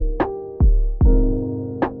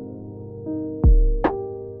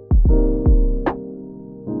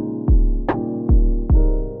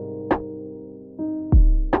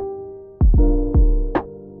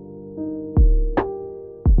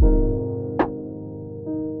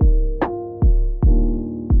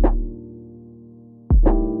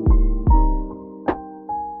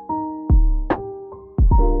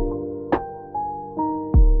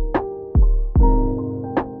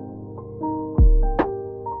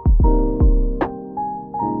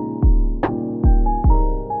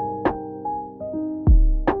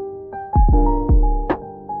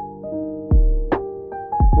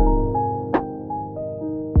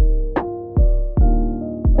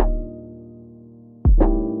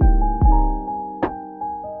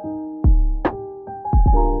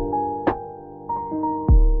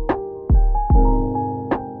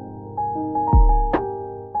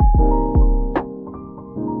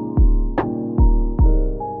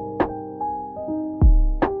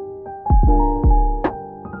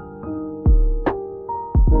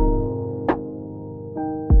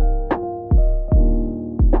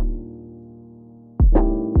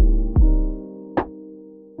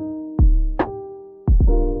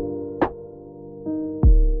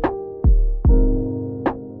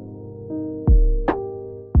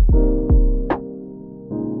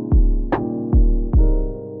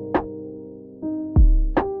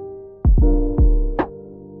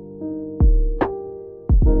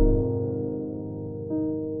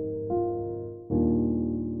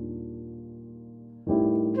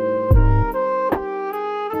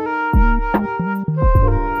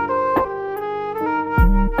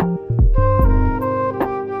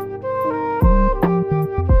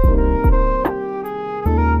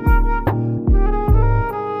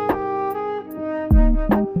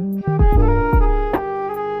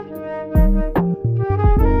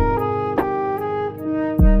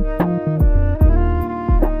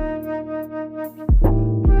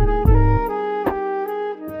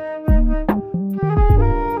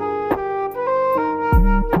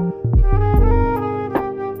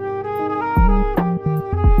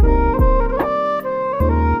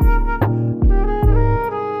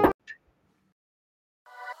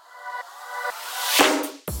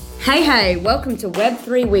Hey, welcome to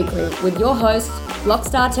Web3 Weekly with your host,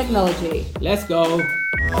 Blockstar Technology. Let's go.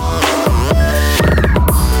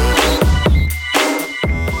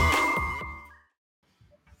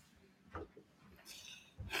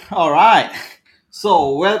 All right.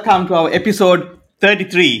 So, welcome to our episode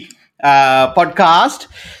 33 podcast.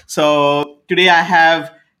 So, today I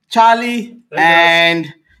have Charlie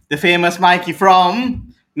and the famous Mikey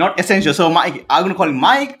from NotEssential. So, Mike, I'm going to call you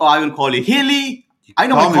Mike or I'm going to call you Hilly. I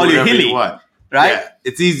know I call you Hilly. You want. Right? Yeah,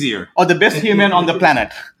 it's easier. Or the best human on the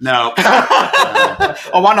planet. No.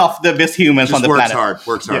 Or one of the best humans Just on the planet.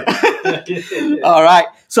 Works hard. Yeah. All right.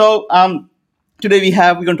 So today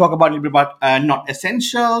we're going to talk about a little bit about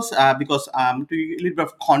NotEssentials because to give a little bit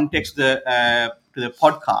of context to the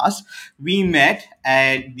podcast, we met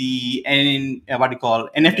at the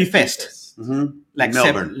NFT Fest, like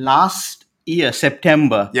Melbourne. last year,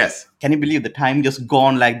 September. Yes. Can you believe the time just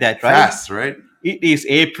gone like that, right? Fast, right? It is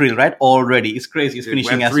April, right? Already. It's crazy. It's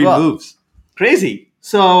finishing as Web3 well. moves. Crazy.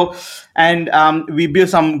 So, and we built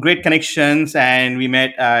some great connections and we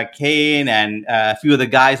met Kane and a few other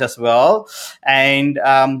guys as well. And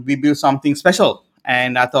we built something special.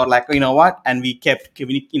 And I thought like, you know what? And we kept,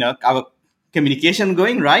 our communication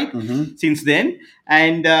going, right? Mm-hmm. Since then.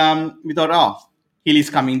 And we thought, Hilly's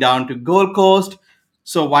coming down to Gold Coast.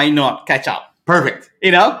 So why not catch up? Perfect.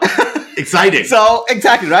 Exciting. So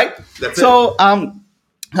exactly, right? That's so on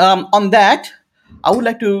that, I would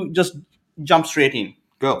like to just jump straight in.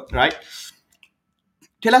 Go. Right?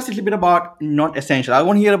 Tell us a little bit about NotEssential. I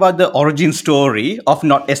want to hear about the origin story of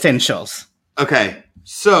NotEssentials. Okay.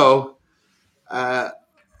 So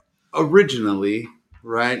originally,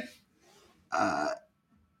 right,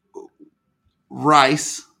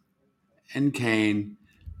 Rice and Kane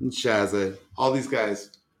and Shazza, all these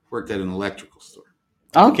guys worked at an electrical store.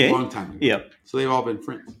 Okay. A long time ago. Yeah. So they've all been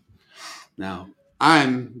friends. Now,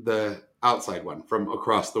 I'm the outside one from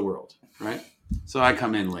across the world, right? So I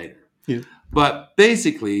come in later. Yeah. But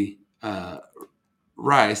basically,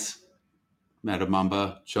 Rice,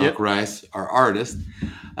 Metamamba, Chalk Rice, our artist,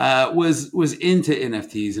 was into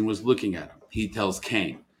NFTs and was looking at them. He tells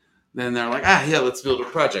Kane. Then they're like, let's build a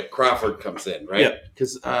project. Crawford comes in, right?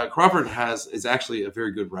 Because Crawford is actually a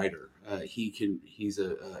very good writer. He's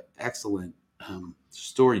an excellent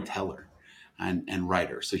storyteller and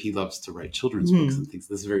writer. So he loves to write children's books and things.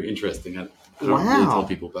 This is very interesting. I don't really tell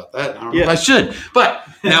people about that. I don't know if I should, but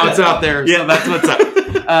now it's out there. So that's what's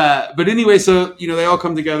up. But anyway, so, they all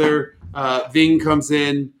come together. Ving comes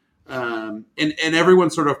in and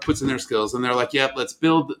everyone sort of puts in their skills and they're like, let's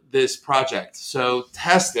build this project. So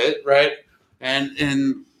test it, right?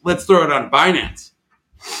 And let's throw it on Binance.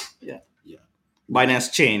 Yeah.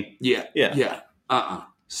 Binance chain. Yeah.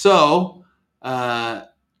 So,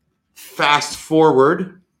 fast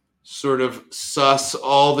forward, sort of suss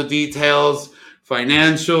all the details,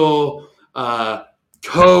 financial,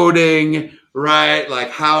 coding, right?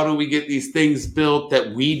 Like, how do we get these things built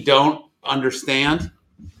that we don't understand?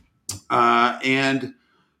 And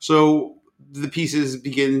so the pieces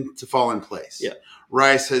begin to fall in place. Yeah.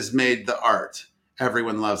 Rice has made the art.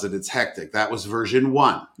 Everyone loves it. It's hectic. That was version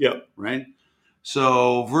 1. Yeah. Right?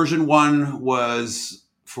 So version 1 was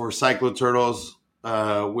for Cycloturtles,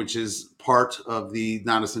 which is part of the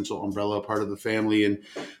NotEssential umbrella, part of the family. And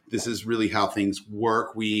this is really how things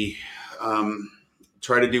work. We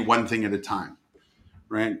try to do one thing at a time,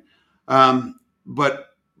 right?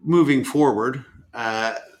 But moving forward,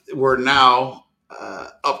 we're now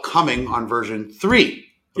upcoming on version 3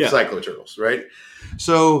 of Cycloturtles, right?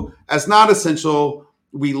 So as NotEssential,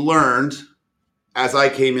 we learned, as I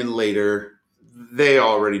came in later, they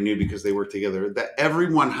already knew because they worked together, that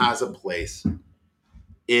everyone has a place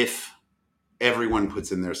if everyone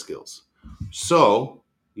puts in their skills. So,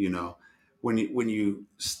 when you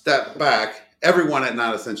step back, everyone at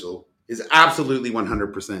NotEssential is absolutely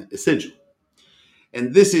 100% essential.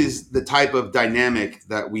 And this is the type of dynamic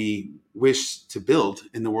that we wish to build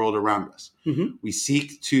in the world around us. Mm-hmm. We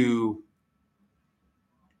seek to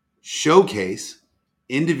showcase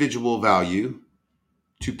individual value,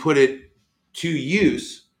 to put it to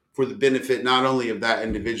use for the benefit not only of that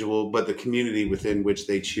individual, but the community within which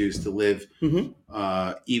they choose to live,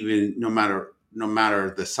 even no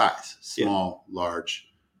matter the size, small,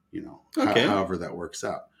 large, however that works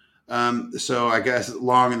out. So I guess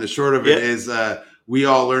long and the short of it is we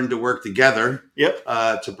all learned to work together Yep.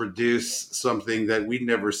 to produce something that we'd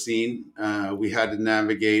never seen. We had to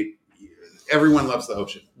navigate. Everyone loves the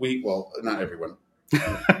ocean. Well, not everyone.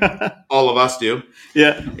 All of us do.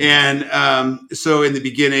 Yeah. And so in the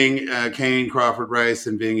beginning, Kane, Crawford, Rice,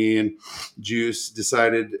 and Bingy and Juice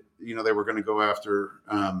decided, they were going to go after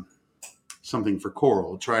something for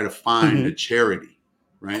coral, try to find a charity,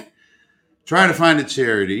 right? Try to find a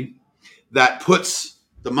charity that puts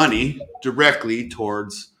the money directly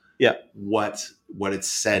towards what it's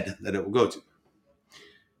said that it will go to.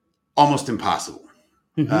 Almost impossible.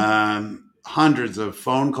 Hundreds of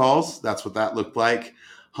phone calls. That's what that looked like.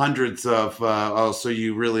 Hundreds of, so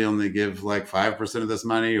you really only give like 5% of this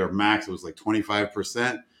money, or max it was like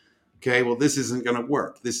 25%. Okay, well, this isn't going to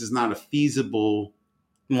work. This is not a feasible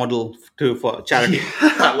model for charity.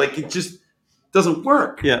 Yeah, like it just doesn't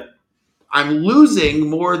work. Yeah. I'm losing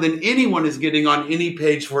more than anyone is getting on any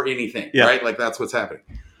page for anything, right? Like that's what's happening.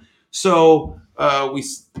 So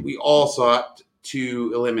we all sought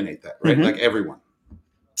to eliminate that, right? Like everyone.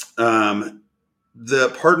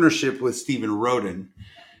 The partnership with Stephen Roden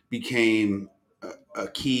became a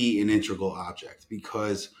key and integral object,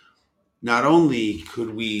 because not only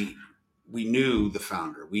could we knew the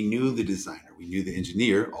founder, we knew the designer, we knew the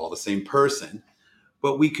engineer, all the same person,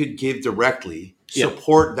 but we could give directly,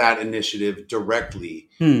 support that initiative directly.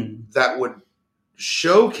 That would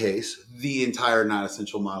showcase the entire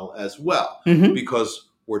NotEssential model as well, because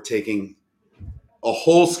we're taking a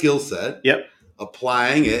whole skill set,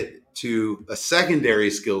 applying it to a secondary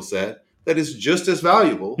skill set that is just as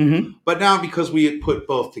valuable. But now, because we had put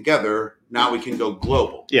both together, now we can go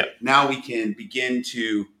global. Now we can begin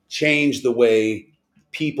to change the way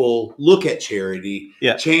people look at charity,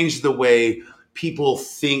 change the way people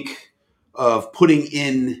think of putting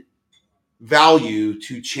in value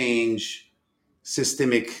to change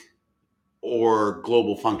systemic or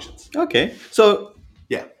global functions. Okay. So,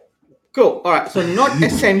 cool. All right. So, not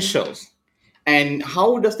essentials. And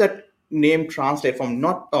how does that name translate from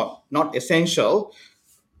not essential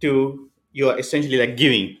to you're essentially like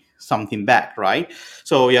giving something back, right?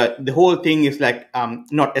 So the whole thing is like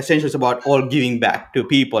not essential. It's about all giving back to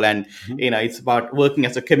people, and it's about working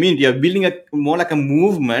as a community. You're building more like a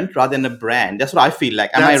movement rather than a brand. That's what I feel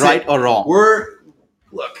like. Am I right or wrong?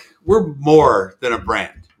 We're more than a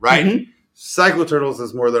brand, right? Cycloturtles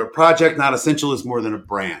is more than a project. NotEssential is more than a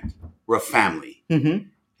brand. We're a family.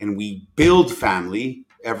 And we build family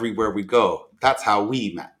everywhere we go. That's how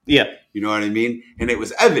we met. You know what I mean? And it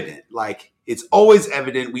was evident. Like, it's always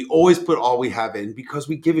evident. We always put all we have in because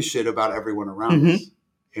we give a shit about everyone around us.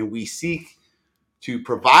 And we seek to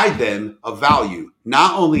provide them a value,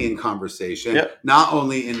 not only in conversation, not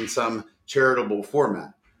only in some charitable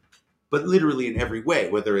format, but literally in every way,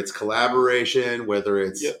 whether it's collaboration, whether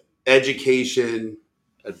it's education,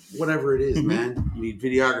 whatever it is, man. You need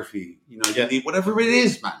videography, you need whatever it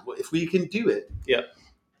is, man. If we can do it,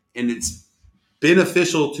 and it's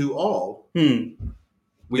beneficial to all, we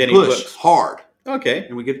push hard. Okay.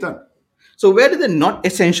 And we get it done. So where did the not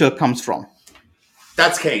essential comes from?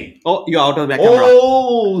 That's Kane. Oh, you're out of the camera.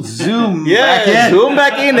 Oh, zoom back in. Zoom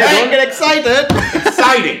back in. Don't get excited.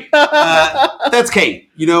 Exciting. That's Kane.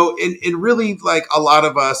 And really, like, a lot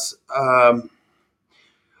of us, I'll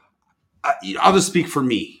just speak for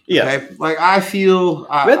me. Okay? Like, I feel...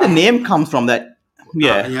 where the name comes from that... hold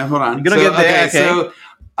on. You're going to get there. So,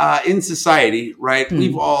 in society, right,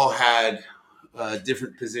 we've all had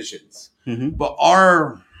different positions. But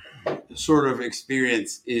our sort of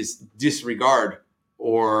experience is disregard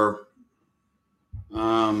or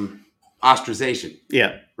ostracization.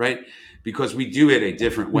 Right? Because we do it a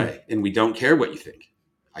different way, and we don't care what you think.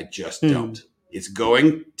 I just don't. It's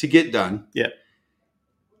going to get done.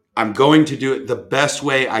 I'm going to do it the best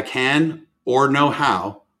way I can or know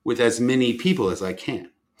how with as many people as I can.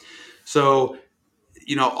 So,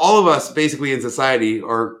 all of us basically in society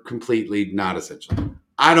are completely not essential.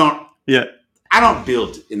 I don't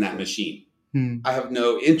build in that machine. I have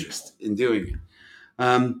no interest in doing it.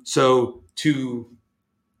 So to,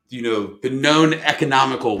 the known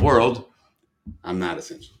economical world, I'm not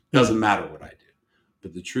essential. Doesn't matter what I do.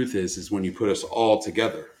 But the truth is when you put us all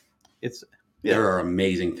together, there are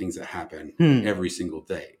amazing things that happen every single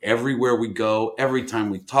day. Everywhere we go, every time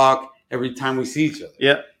we talk, every time we see each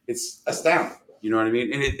other. It's astounding. You know what I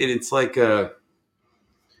mean? And it's like, I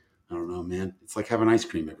don't know, man. It's like having ice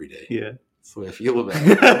cream every day. That's the way I feel about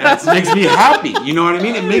it. It makes me happy. You know what I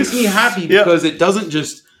mean? It makes me happy because it doesn't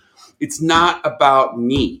just, it's not about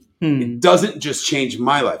me. It doesn't just change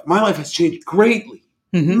my life. My life has changed greatly.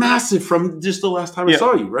 Massive from just the last time I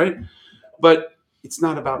saw you, right? But it's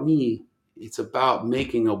not about me. It's about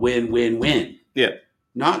making a win-win-win. Yeah.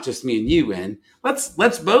 Not just me and you win.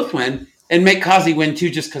 Let's both win and make Kazi win too,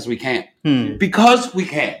 just because we can. Because we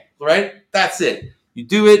can, right? That's it. You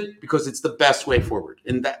do it because it's the best way forward.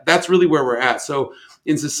 And that's really where we're at. So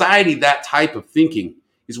in society, that type of thinking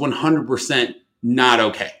is 100% not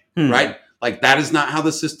okay, right? Like that is not how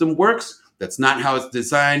the system works. That's not how it's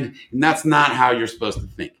designed. And that's not how you're supposed to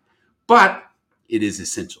think. But it is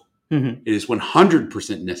essential. It is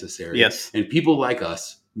 100% necessary. Yes. And people like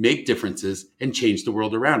us make differences and change the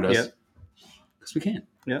world around us because we can.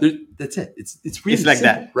 Yeah. That's it. It's really like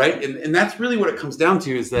simple, that. right? And that's really what it comes down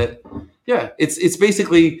to is that, it's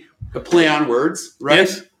basically a play on words, right?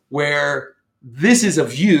 Yes. Where this is a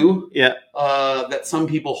view Yeah. that some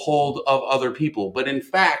people hold of other people. But in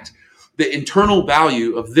fact, the internal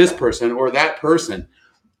value of this person or that person,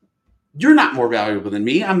 you're not more valuable than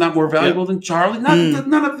me. I'm not more valuable than Charlie.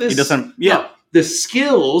 None of this. It doesn't. No, the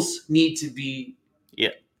skills need to be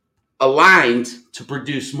aligned to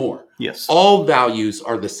produce more. Yes. All values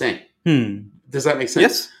are the same. Does that make sense?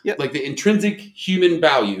 Yes. Yeah. Like the intrinsic human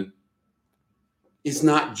value is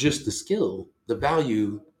not just the skill. The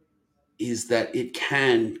value is that it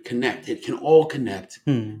can connect. It can all connect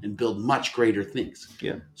and build much greater things.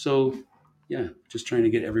 Yeah. So, just trying to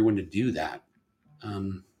get everyone to do that.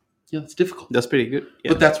 It's difficult. That's pretty good.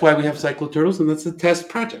 Yeah. But that's why we have Cycloturtles, and that's the test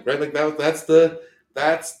project, right? Like that's the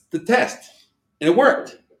test, and it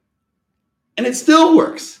worked, and it still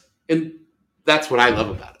works, and that's what I love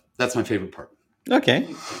about it. That's my favorite part.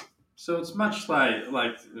 Okay. So it's much like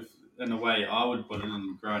if, in a way I would put it,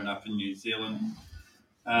 in growing up in New Zealand,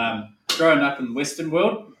 growing up in the Western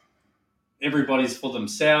world, everybody's for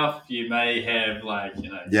themselves. You may have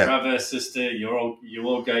brother, sister, you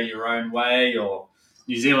all go your own way, or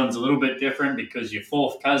New Zealand's a little bit different because your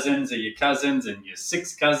fourth cousins are your cousins and your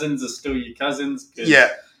sixth cousins are still your cousins.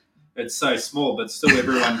 It's so small, but still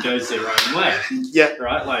everyone goes their own way. Yeah.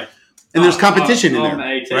 Right? Like, and there's competition in there. I'm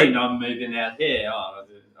 18, right? I'm moving out here.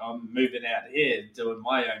 I'm moving out here doing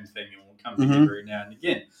my own thing, and we'll come together every now and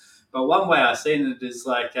again. But one way I've seen it is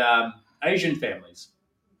like Asian families.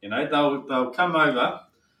 They'll come over,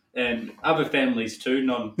 and other families too,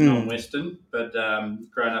 non-Western, but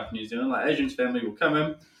growing up in New Zealand, like Asian family will come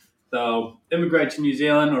in, they'll immigrate to New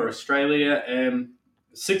Zealand or Australia, and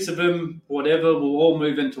 6 of them, whatever, will all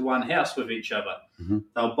move into one house with each other.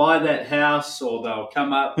 They'll buy that house, or they'll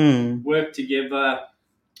come up, work together,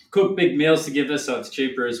 cook big meals together, so it's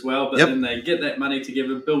cheaper as well. But then they get that money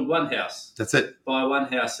together, build one house. That's it. Buy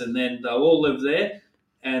one house, and then they'll all live there,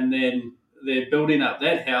 and then they're building up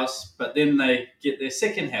that house, but then they get their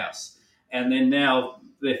second house, and then now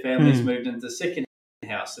their family's moved into the second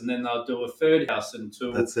house, and then they'll do a third house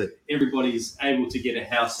until everybody's able to get a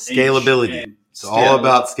house. Scalability. It's all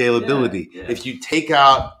about scalability. Yeah. If you take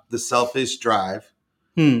out the selfish drive,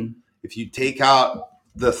 if you take out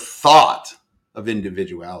the thought of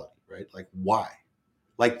individuality, right? Like why?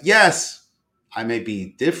 Like, yes, I may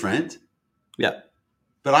be different. Yeah.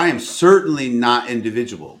 But I am certainly not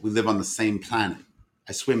individual. We live on the same planet.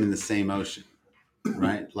 I swim in the same ocean,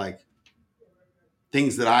 right? Like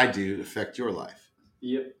things that I do affect your life.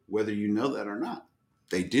 Yep. Whether you know that or not,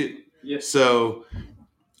 they do. Yep. So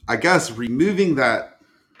I guess removing that's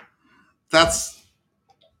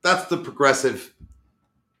the progressive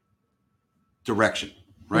direction,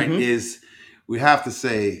 right? Is we have to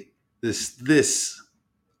say this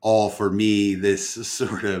all for me, this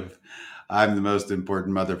sort of I'm the most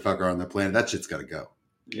important motherfucker on the planet. That shit's got to go.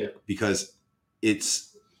 Yeah. Because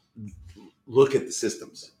look at the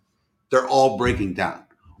systems. They're all breaking down.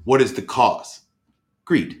 What is the cause?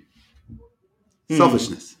 Greed.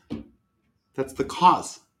 Selfishness. That's the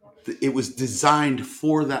cause. It was designed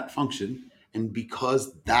for that function. And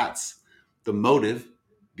because that's the motive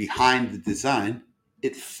behind the design,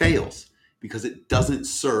 it fails because it doesn't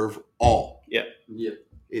serve all. Yeah. Yeah.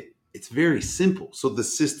 It's very simple. So the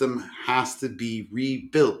system has to be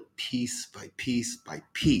rebuilt piece by piece by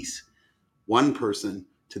piece. One person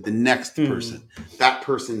to the next person. That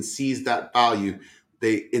person sees that value.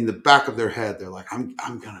 They, in the back of their head, they're like, I'm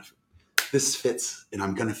gonna, this fits, and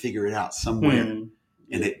I'm gonna figure it out somewhere. And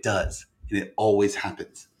it does. And it always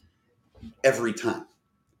happens. Every time.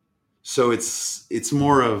 So it's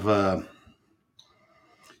more of a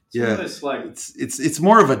it's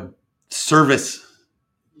more of a service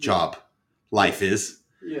job. Life is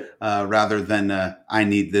rather than I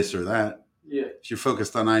need this or that. Yeah. If you're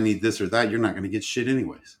focused on I need this or that, you're not going to get shit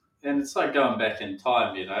anyways. And it's like going back in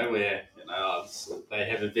time, where they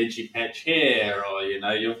have a veggie patch here, or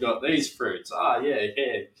you've got these fruits.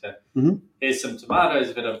 Here's some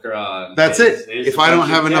tomatoes that I've grown. That's it. If I don't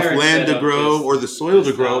have enough land to grow or the soil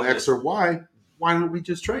to grow X or Y, why don't we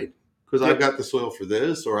just trade? because I've got the soil for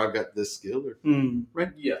this, or I've got this skill,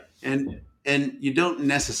 right? Yeah. And you don't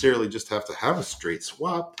necessarily just have to have a straight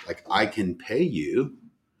swap. Like, I can pay you,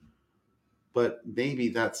 but maybe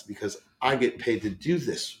that's because I get paid to do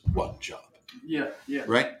this one job. Yeah.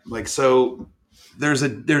 Right? Like, so there's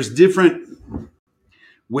different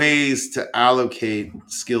ways to allocate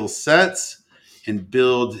skill sets and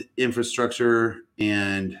build infrastructure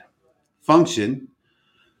and function.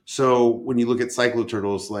 So when you look at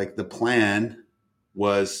cycloturtles, like, the plan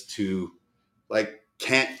was to, like,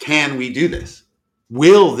 can we do this?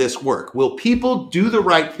 Will this work? Will people do the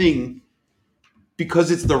right thing because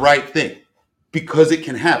it's the right thing? Because it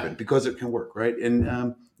can happen, because it can work, right?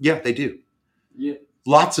 And yeah, they do. Yeah.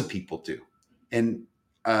 Lots of people do. And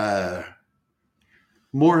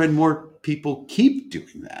more and more people keep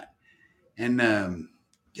doing that. And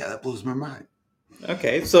yeah, that blows my mind.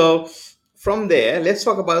 Okay, so from there, let's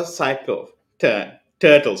talk about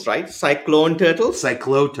turtles, right? Cyclone turtles?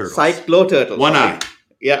 Cycloturtles. Cycloturtles. One right? eye.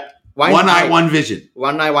 Yeah. One eye, one vision.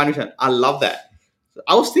 One eye, one vision. I love that. So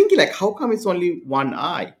I was thinking, like, how come it's only one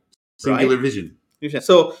eye? Singular right? vision.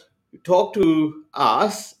 So talk to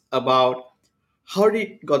us about how did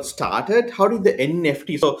it got started? How did the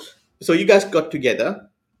NFT? So you guys got together,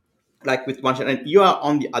 like, with one shot, and you are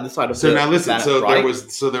on the other side of So the now listen. planet, So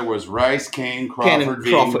right? there was Rice, Kane, Kane Crawford, and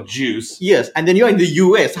Ving, Crawford. Juice. Yes, and then you're in the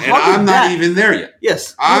US. And I'm not even there yet.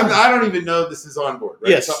 Yes, I don't even know this is on board. Right?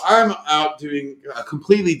 Yes. So I'm out doing a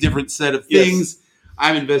completely different set of things. Yes.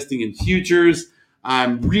 I'm investing in futures.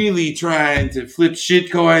 I'm really trying to flip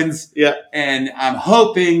shit coins. Yeah. And I'm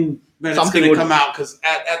hoping that Something it's going would to come out, because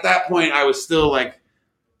at that point I was still like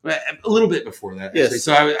a little bit before that. Yes. Actually.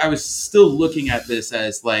 So I was still looking at this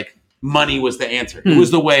as like money was the answer. It was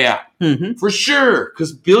the way out. Mm-hmm. For sure.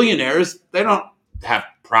 Because billionaires, they don't have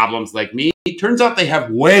problems like me. It turns out they have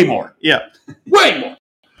way more. Yeah. Way more.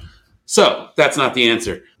 So that's not the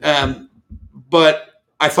answer. But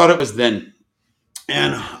I thought it was then.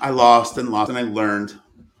 And I lost and I learned.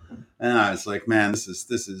 And I was like, man, this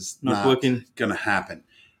is not working. Gonna happen.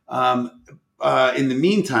 In the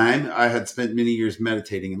meantime, I had spent many years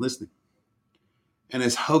meditating and listening. And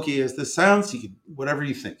as hokey as this sounds, you can, whatever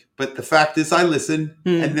you think. But the fact is, I listen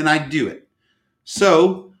and then I do it.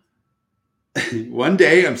 So one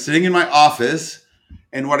day I'm sitting in my office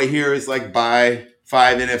and what I hear is like, buy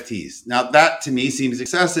 5 NFTs. Now that to me seems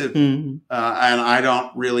excessive. And I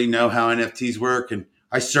don't really know how NFTs work. And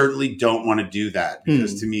I certainly don't want to do that,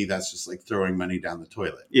 because to me, that's just like throwing money down the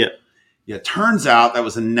toilet. Yeah. Yeah. Turns out that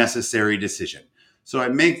was a necessary decision. So I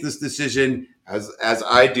make this decision as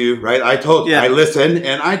I do, right? I told you, I listen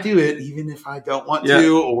and I do it even if I don't want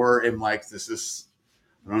to, or am like, I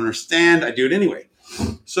don't understand. I do it anyway.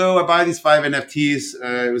 So I buy these 5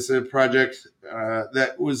 NFTs. It was a project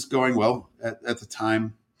that was going well at the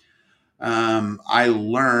time. I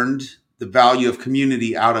learned the value of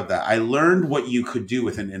community out of that. I learned what you could do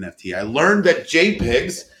with an NFT. I learned that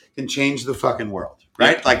JPEGs can change the fucking world,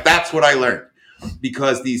 right? Like, that's what I learned,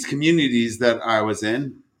 because these communities that I was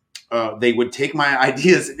in, they would take my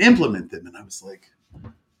ideas and implement them. And I was like,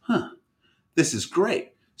 this is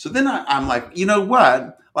great. So then I'm like, you know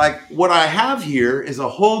what? Like, what I have here is a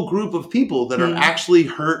whole group of people that are actually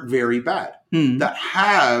hurt very bad, that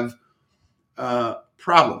have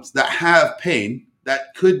problems, that have pain,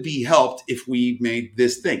 that could be helped if we made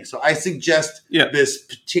this thing. So I suggest this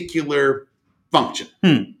particular function,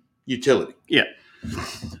 utility. Yeah.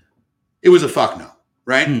 It was a fuck no,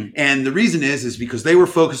 right? And the reason is because they were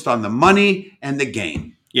focused on the money and the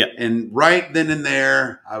gain. Yeah. And right then and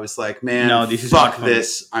there, I was like, man, no, this fuck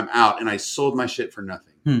this. I'm out. And I sold my shit for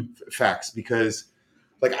nothing. Facts. Because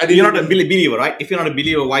like, I didn't. You're not a believer, right? If you're not a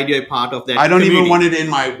believer, why do you part of that? I don't community? even want it in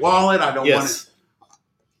my wallet. I don't want it.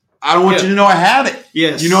 I don't want you to know I have it.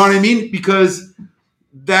 Yes. You know what I mean? Because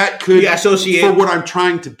that could, associate for what I'm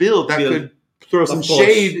trying to build, that could throw some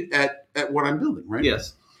shade at what I'm building, right?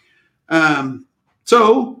 Yes.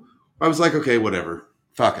 So I was like, okay, whatever.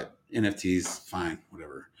 Fuck it. NFTs, fine,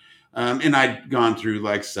 whatever. And I'd gone through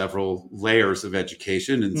like several layers of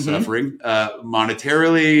education and suffering,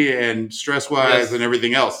 monetarily and stress-wise and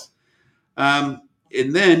everything else. And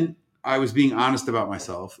then I was being honest about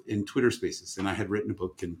myself in Twitter Spaces, and I had written a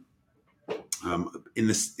book and in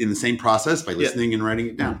the same process by listening and writing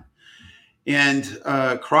it down. And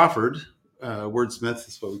Crawford, wordsmith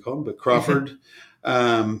is what we call him, but Crawford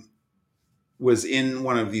was in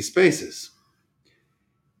one of these spaces.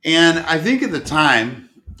 And I think at the time,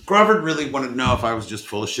 Crawford really wanted to know if I was just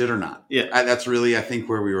full of shit or not. Yeah, that's really, I think,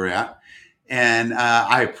 where we were at. And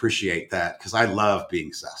I appreciate that, because I love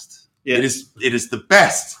being sussed. Yeah. It is the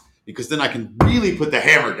best because then I can really put the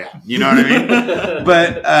hammer down. You know what I mean?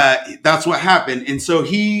 But that's what happened. And so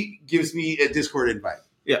he gives me a Discord invite.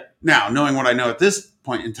 Yeah. Now, knowing what I know at this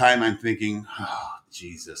point in time, I'm thinking, oh,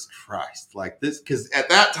 Jesus Christ, like this, because at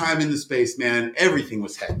that time in the space, man, everything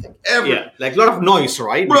was hectic. Like a lot of noise,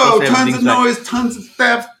 right? Bro, Because tons of noise, tons of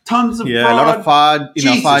theft, tons of fraud. a lot of FUD,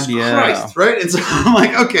 Jesus FUD, Christ, right? And so I'm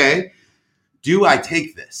like, okay, do I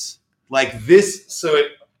take this? Like this, so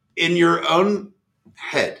in your own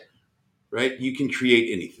head, right, you can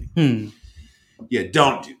create anything. Yeah,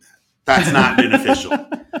 don't do that. That's not beneficial.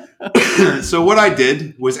 So what I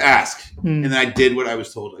did was ask, and then I did what I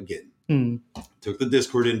was told again. Took the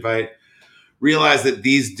Discord invite, realized that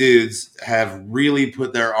these dudes have really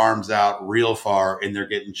put their arms out real far, and they're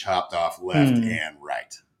getting chopped off left and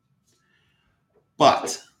right.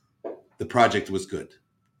 But the project was good.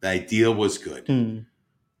 The idea was good.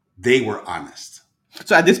 They were honest.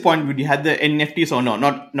 So at this point, would you had the NFTs or no?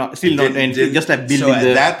 Not still not NFTs, just like building. So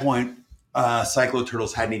at that point,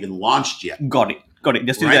 Cyclo-Turtles hadn't even launched yet. Got it.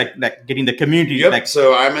 Just still Right. like getting the community. Yep. Like,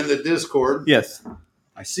 So I'm in the Discord. yes.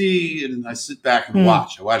 I see and I sit back and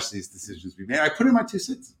watch. I watch these decisions be made. I put in my 2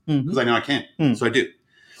 cents because I know I can. So I do.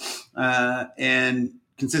 And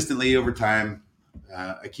consistently over time,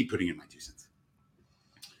 I keep putting in my 2 cents.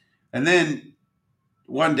 And then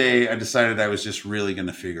one day I decided I was just really going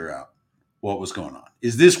to figure out what was going on.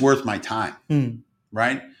 Is this worth my time?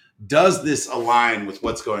 Right? Does this align with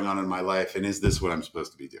what's going on in my life? And is this what I'm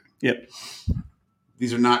supposed to be doing? Yep.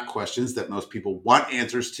 These are not questions that most people want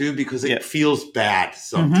answers to because it feels bad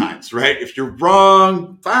sometimes, right? If you're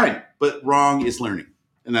wrong, fine. But wrong is learning.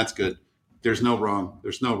 And that's good. There's no wrong.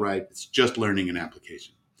 There's no right. It's just learning and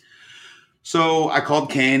application. So I called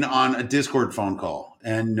Kane on a Discord phone call.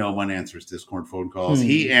 And no one answers Discord phone calls.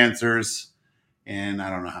 He answers. And I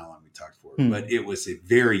don't know how long we talked for. But it was a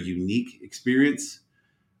very unique experience.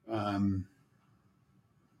 Go.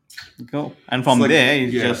 And from there,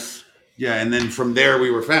 it's just... Yeah, and then from there,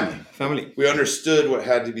 we were family. We understood what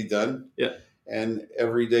had to be done. Yeah. And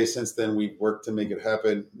every day since then, we've worked to make it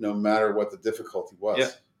happen, no matter what the difficulty was.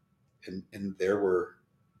 Yeah. And there were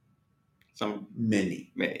some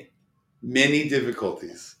many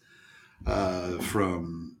difficulties,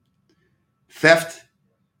 from theft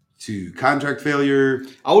to contract failure.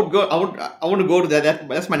 I want to go to that.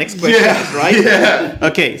 That's my next question, right? Yeah.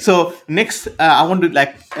 Okay. So next, I want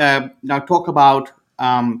to now talk about.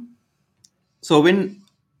 So when,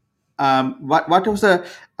 what was the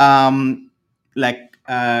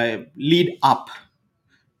lead up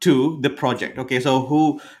to the project? Okay, so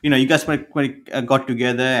who you guys got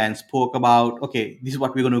together and spoke about, okay, this is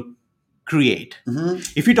what we're going to create.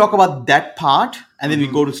 If you talk about that part, and then we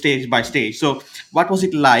go to stage by stage. So what was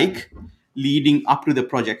it like leading up to the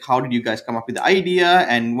project? How did you guys come up with the idea,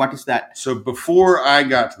 and what is that? So before I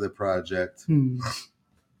got to the project,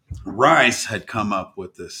 Rice had come up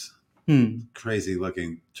with this crazy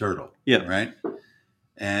looking turtle. Yeah. Right.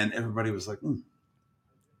 And everybody was like,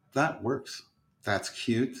 that works. That's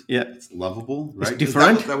cute. Yeah. It's lovable. Right. It's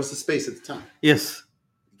different. That was the space at the time. Yes.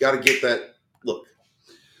 You got to get that look.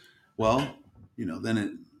 Well,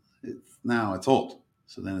 then now it's old.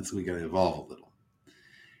 So then we got to evolve a little.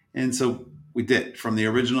 And so we did from the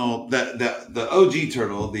original, the OG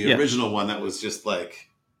turtle, the original one that was just like,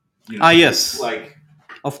 yes. Like,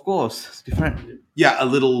 of course, it's different. Yeah. A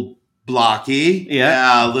little blocky,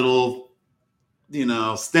 a little,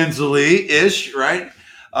 stencil-y-ish, right?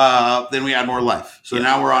 Then we add more life. So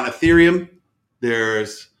now we're on Ethereum.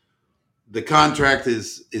 There's the contract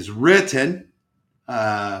is written.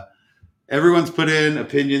 Everyone's put in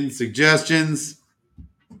opinions, suggestions.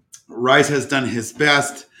 Rice has done his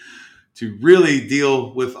best to really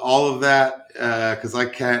deal with all of that, because I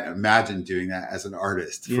can't imagine doing that as an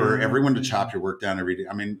artist. For everyone to chop your work down every day.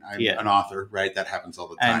 I mean, I'm an author, right? That happens all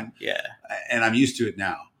the time. And I'm used to it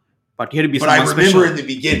now. But here to be. But I remember special. in the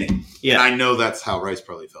beginning, and I know that's how Rice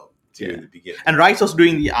probably felt too in the beginning. And Rice was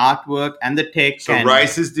doing the artwork and the text. So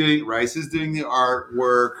Rice is doing the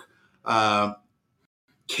artwork.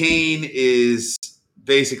 Kane is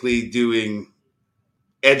basically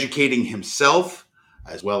educating himself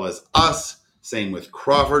as well as us. Same with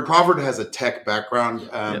Crawford. Crawford has a tech background,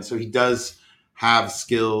 so he does have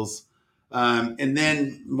skills. And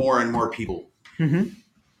then more and more people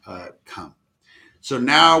come. So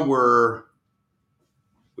now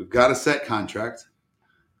we've got a set contract.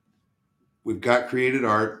 We've got created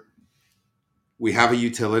art. We have a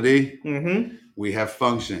utility. We have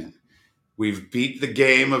function. We've beat the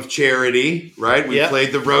game of charity, right? We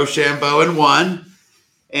played the Rochambeau and won.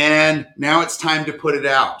 And now it's time to put it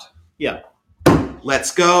out. Yeah.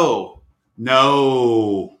 Let's go.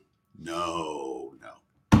 No.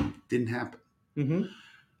 Didn't happen. Mm-hmm.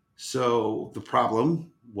 So the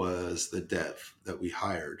problem was the dev that we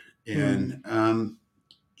hired, and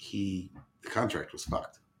the contract was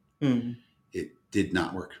fucked. It did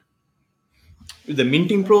not work. The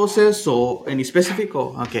minting process or any specific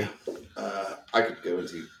or okay. I could go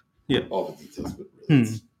into all the details, but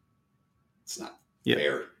really it's not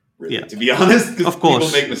fair, really, to be honest, because people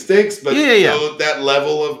make mistakes, but so that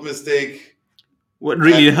level of mistake, what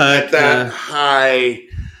really hurt at that high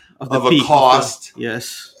of a cost,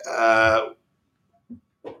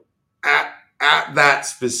 at that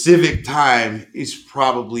specific time is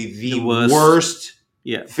probably the worst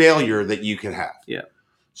failure that you could have. Yeah.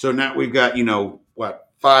 So now we've got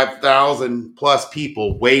 5,000 plus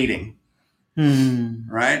people waiting,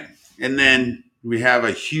 right? And then we have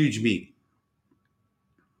a huge meeting.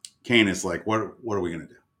 Kane is like, what are we going to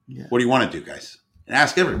do? Yeah. What do you want to do, guys? And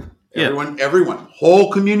ask everyone. Everyone.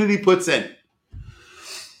 Whole community puts in.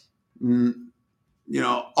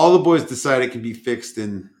 All the boys decide it can be fixed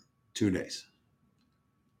in 2 days.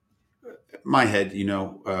 My head,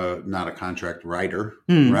 not a contract writer,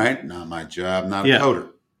 right? Not my job, not a coder.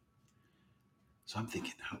 So I'm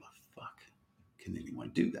thinking, how the fuck can anyone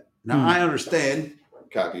do that? Now, I understand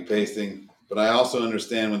copy pasting, but I also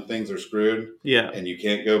understand when things are screwed and you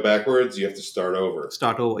can't go backwards, you have to start over.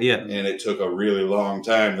 And it took a really long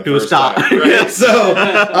time the first time, right? So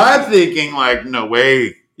I'm thinking like, no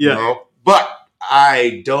way, but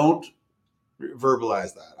I don't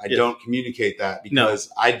verbalize that. I don't communicate that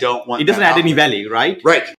because I don't want it doesn't add any value, right?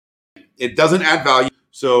 Right. It doesn't add value,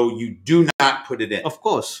 so you do not put it in. Of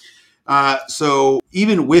course. So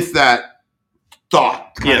even with that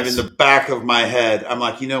thought kind of in the back of my head, I'm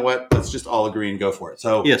like, you know what? Let's just all agree and go for it.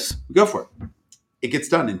 So go for it. It gets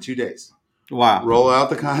done in 2 days. Wow. Roll out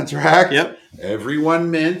the contract. Yep.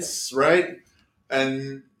 Everyone mints, right?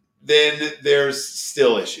 And then there's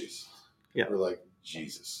still issues. Yeah. We're like,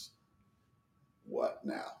 Jesus, what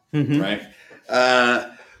now? Mm-hmm. Right?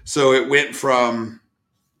 So it went from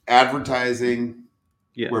advertising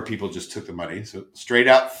where people just took the money. So straight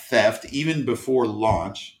out theft, even before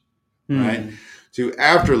launch, right? To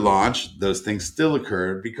after launch, those things still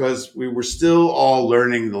occurred because we were still all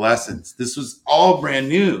learning the lessons. This was all brand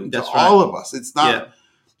new to all of us. It's not,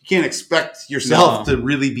 you can't expect yourself to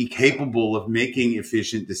really be capable of making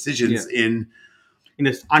efficient decisions in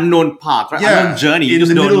this unknown path, right? Unknown journey. You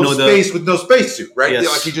just don't know space with no spacesuit, right?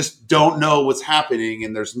 Yes. Like you just don't know what's happening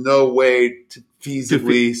and there's no way to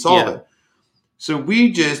feasibly solve it. So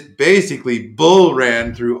we just basically bull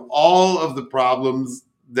ran through all of the problems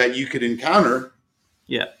that you could encounter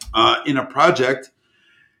in a project.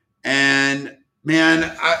 And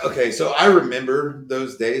man, so I remember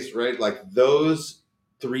those days, right? Like those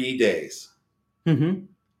 3 days. Mm-hmm.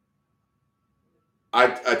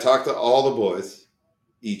 I talked to all the boys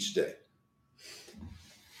each day.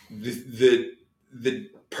 The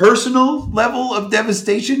personal level of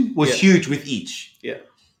devastation was huge with each. Yeah.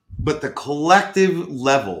 But the collective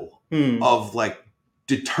level of like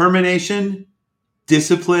determination,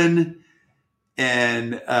 discipline,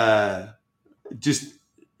 and just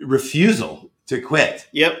refusal to quit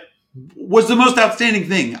was the most outstanding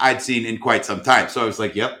thing I'd seen in quite some time. So I was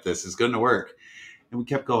like, yep, this is going to work. And we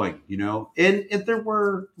kept going, and there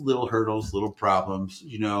were little hurdles, little problems,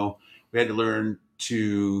 we had to learn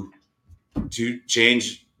to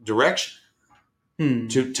change direction.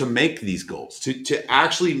 To make these goals, to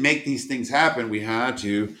actually make these things happen, we had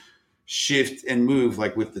to shift and move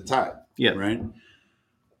like with the tide. Yeah. Right.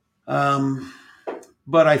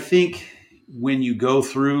 But I think when you go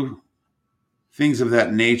through things of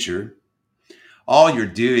that nature, all you're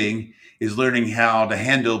doing is learning how to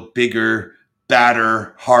handle bigger,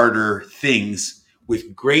 badder, harder things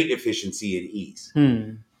with great efficiency and ease.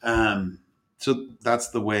 So that's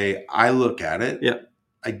the way I look at it. Yeah.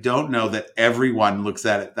 I don't know that everyone looks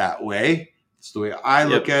at it that way. It's the way I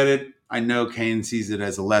look at it. I know Kane sees it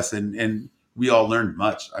as a lesson, and we all learned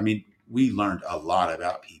much. I mean, we learned a lot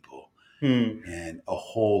about people and a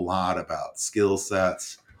whole lot about skill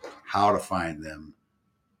sets, how to find them,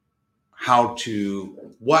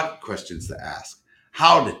 what questions to ask,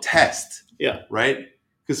 how to test. Yeah. Right?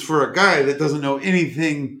 Because for a guy that doesn't know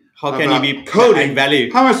anything how can you be coding,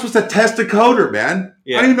 value? How am I supposed to test a coder, man?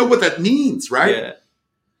 Yeah. I don't even know what that means, right? Yeah.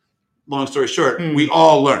 Long story short, we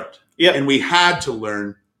all learned. Yeah. And we had to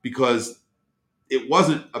learn because it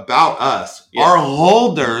wasn't about us. Yeah. Our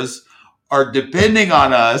holders are depending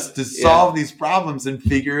on us to solve these problems and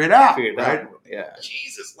figure it out. Right? Yeah.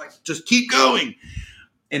 Jesus, just keep going.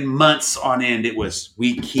 And months on end, it was,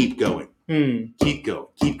 we keep going. Keep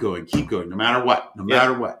going, no matter what.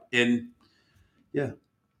 And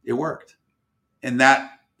it worked. And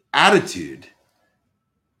that attitude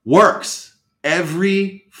works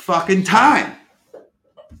every fucking time.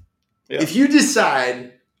 Yeah. If you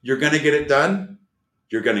decide you're going to get it done,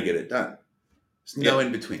 you're going to get it done. There's no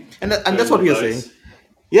in between. And that's what we are saying.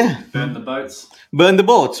 Yeah. Yeah. Burn the boats. Burn the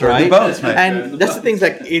boats, Burn right? the boats, mate. And that's the thing.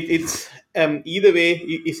 Like it's either way.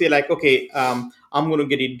 You say like, okay, I'm going to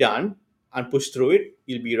get it done and push through it.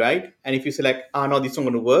 You'll be right. And if you say like, no, this isn't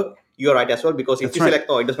going to work, you're right as well. Because if That's you say like,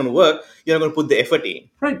 oh, it doesn't work, you're not going to put the effort in.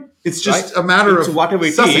 Right. It's just Right? a matter It's of whatever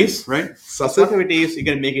it sussing, is, right? Suss whatever it. it is, you're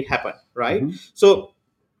going to make it happen, right? Mhm. So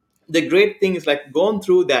the great thing is like going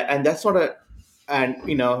through that, and that's not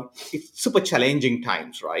it's super challenging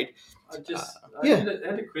times, right? I yeah.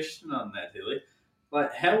 had a question on that, Hilly.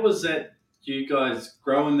 Like, how was that you guys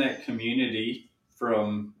growing that community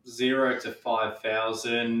from 0 to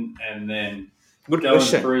 5,000 and then Good going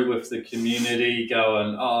question. through with the community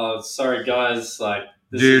going, oh, sorry guys, like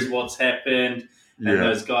this Dude. is what's happened, and Yeah.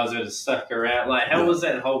 those guys that have stuck around. Like, how Yeah. was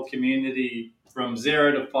that whole community from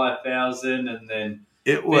 0 to 5,000 and then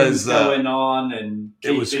It was things going on and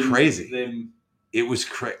it was keeping crazy. them? It was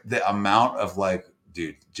the amount of like,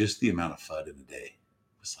 dude, just the amount of FUD in a day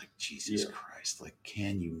was like, Jesus Christ, like,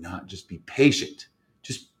 can you not just be patient?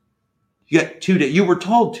 Just, you got 2 days. You were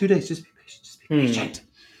told 2 days, just be patient, just be patient.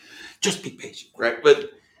 Just be patient, right? But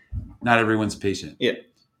not everyone's patient. Yeah.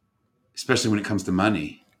 Especially when it comes to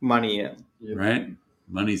money, Money, yeah. right?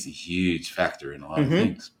 Money's a huge factor in a lot of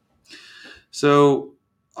things. So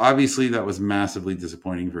obviously that was massively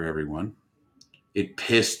disappointing for everyone. It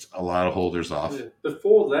pissed a lot of holders off. Yeah.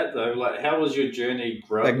 Before that, though, like, how was your journey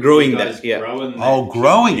growing? Like growing you guys that, yeah. Growing that Oh,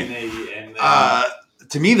 growing it. community and then,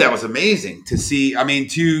 To me, that was amazing to see. I mean,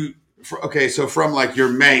 so from like your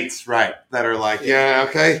mates, right, that are like, yeah,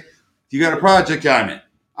 okay, you got a project, I'm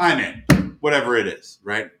in, whatever it is,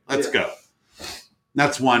 right? Let's go.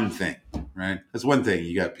 That's one thing, right? That's one thing.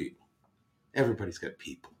 You got people. Everybody's got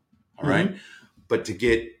people, all right? But to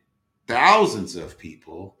get thousands of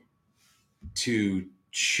people to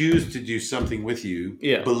choose to do something with you,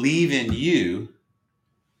 believe in you,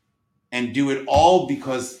 and do it all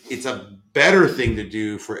because it's a better thing to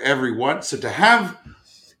do for everyone. So to have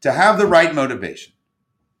the right motivation,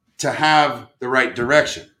 to have the right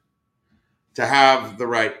direction, to have the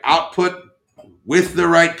right output with the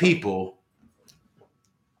right people.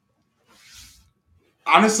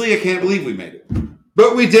 Honestly, I can't believe we made it,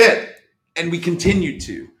 but we did, and we continued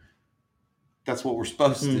to. That's what we're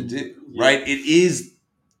supposed to do, right?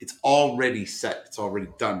 It's already set. It's already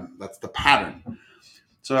done. That's the pattern.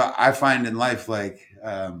 So I find in life, like,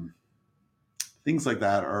 things like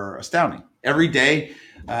that are astounding every day.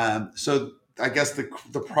 So I guess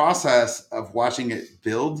the process of watching it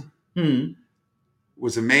build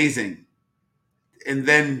was amazing. And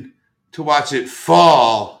then to watch it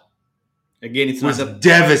fall, again, it's was not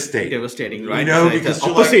devastating, right? You know, it's because an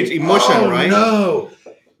you're like, opposite emotion, right? No.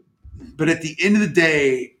 But at the end of the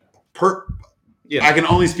day, I can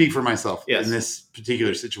only speak for myself in this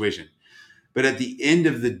particular situation. But at the end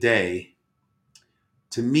of the day,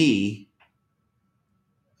 to me,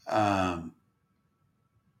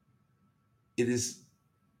 it's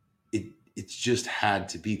just had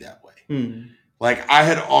to be that way. Like, I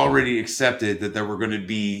had already accepted that there were going to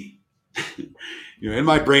be, in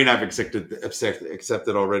my brain, I've accepted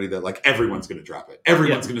already that like everyone's going to drop it.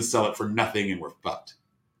 Everyone's going to sell it for nothing and we're fucked.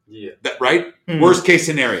 Yeah. That, right? Worst case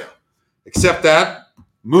scenario. Accept that,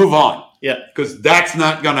 move on. Yeah. Because that's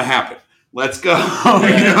not going to happen. Let's go.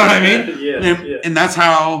 You know what I mean? And that's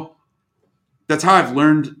how I've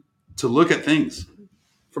learned to look at things,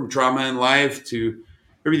 from trauma in life to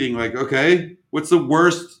everything. Like, okay, what's the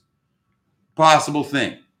worst possible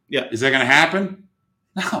thing? Yeah. Is that going to happen?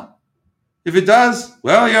 No. If it does,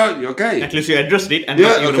 well, yeah, okay. At least you addressed it, and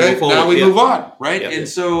okay. Now we move on, right? Yeah.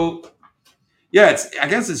 So, I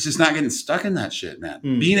guess it's just not getting stuck in that shit, man.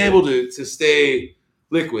 Being able to stay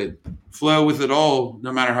liquid, flow with it all,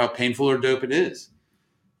 no matter how painful or dope it is.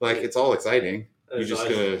 Like, it's all exciting. You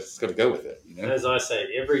just gotta go with it. You know? As I say,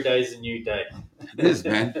 every day's a new day. It is,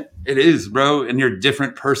 man. It is, bro. And you're a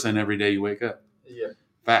different person every day you wake up. Yeah.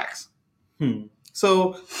 Facts.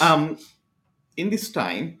 So, in this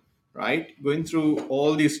time, right, going through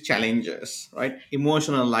all these challenges, right,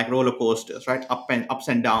 emotional like roller coasters, right, ups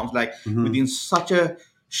and downs, like within such a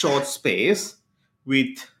short space,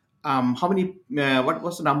 with how many? What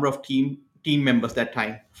was the number of team members that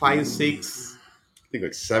time? 5, 6. I think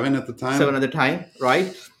like 7 at the time. 7 at the time,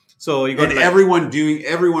 right? So you got and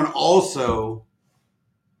everyone also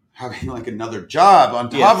having like another job on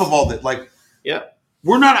top of all that. Like,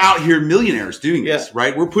 we're not out here millionaires doing this,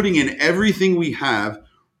 right? We're putting in everything we have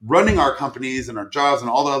running our companies and our jobs and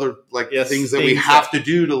all the other things that we things have to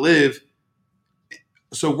do to live.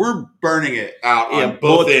 So we're burning it out on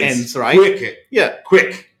both ends, right?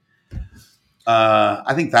 Quick.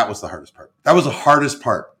 I think that was the hardest part. That was the hardest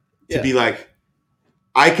part to be like,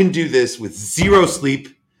 I can do this with zero sleep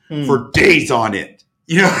for days on end.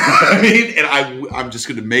 You know what I mean? And I'm just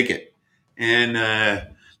going to make it. And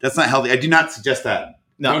that's not healthy. I do not suggest that.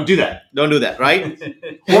 No. Don't do that. Don't do that, right?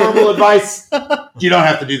 Horrible advice. You don't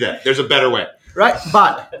have to do that. There's a better way. Right.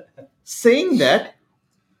 But saying that,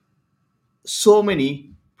 so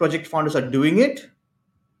many project founders are doing it.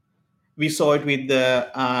 We saw it with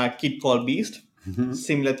the Kid Called Beast,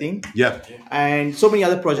 similar thing. Yeah. And so many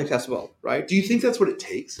other projects as well, right? Do you think that's what it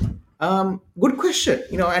takes? Good question.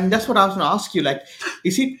 And that's what I was going to ask you. Like,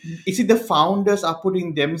 is it the founders are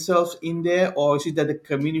putting themselves in there, or is it that the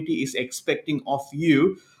community is expecting of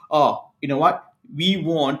you? Oh, you know what? We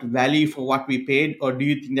want value for what we paid, or do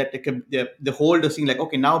you think that the holders think like,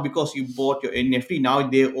 okay, now because you bought your NFT, now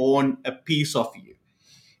they own a piece of you?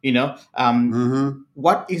 Does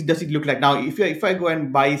it look like now? If I go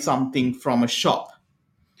and buy something from a shop,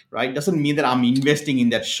 right, doesn't mean that I'm investing in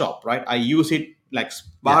that shop, right? I use it like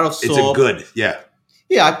bar of soap. It's a good, Yeah,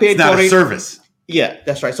 I paid it's not for a it. service. Yeah,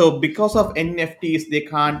 that's right. So because of NFTs, they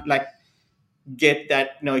can't like get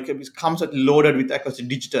that. It comes loaded with like a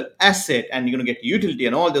digital asset, and you're gonna get utility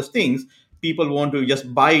and all those things. People want to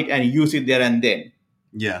just buy it and use it there and then.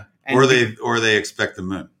 Yeah, And or they expect the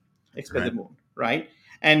moon. The moon, right?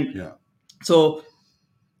 And yeah. So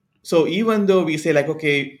even though we say like,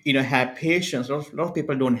 okay, have patience, a lot of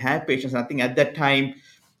people don't have patience. I think at that time,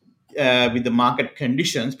 with the market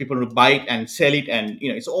conditions, people will buy it and sell it, and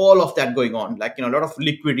it's all of that going on. Like a lot of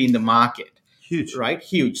liquidity in the market. Huge, right?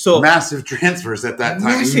 Huge. So massive transfers at that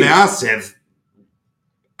time. Massive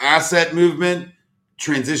asset movement,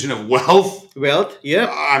 transition of wealth. Yeah.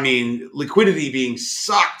 I mean, liquidity being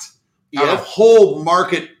sucked out of whole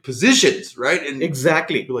market positions, right? And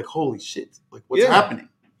exactly, you're like, holy shit, like what's happening?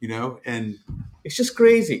 And it's just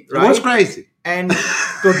crazy, right? It was crazy. And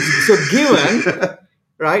so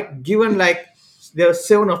given like there are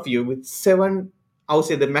 7 of you with 7, I would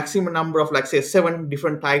say the maximum number of like say 7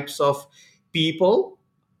 different types of people,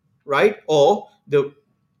 right? Or the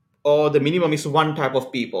minimum is 1 type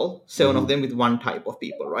of people, 7 of them with 1 type of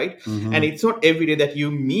people, right? And it's not every day that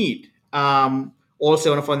you meet all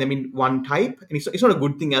 7 of them in 1 type, and it's not a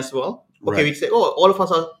good thing as well. Okay, we say, all of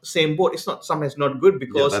us are same boat. It's not sometimes not good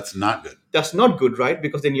because that's not good. That's not good, right?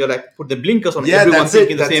 Because then you're like put the blinkers on everyone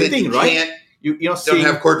thinking the same thing, right? You don't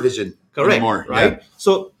have court vision anymore, right? Yeah.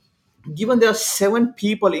 So given there are 7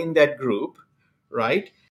 people in that group,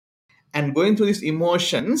 right, and going through these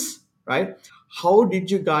emotions, right, how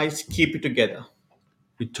did you guys keep it together?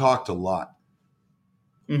 We talked a lot.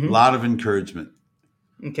 A lot of encouragement.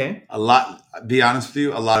 Okay. A lot, be honest with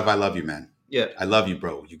you, a lot of I love you, man. Yeah. I love you,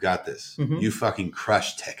 bro. You got this. You fucking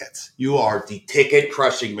crush tickets. You are the ticket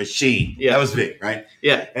crushing machine. Yeah. That was big, right?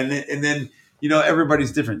 Yeah. And then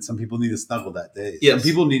everybody's different. Some people need to snuggle that day. Yes. Some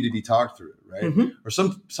people need to be talked through it, right? Or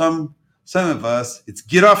some of us, it's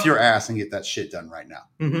get off your ass and get that shit done right now.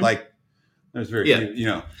 Like there's very few,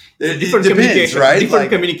 different it depends, right? Different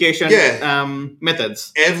communication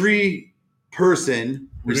methods. Every person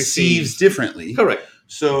receives differently. Correct.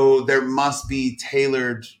 So there must be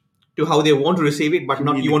tailored to how they want to receive it, but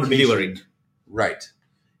not you want to deliver it. Right.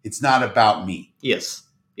 It's not about me. Yes.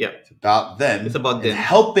 Yeah. It's about them. It's about them.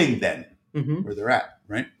 Helping them where they're at,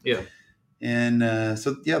 right? Yeah. And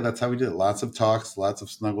so that's how we did it. Lots of talks, lots of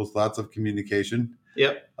snuggles, lots of communication.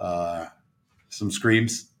 Yep. Some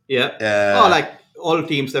screams. Yeah. Like all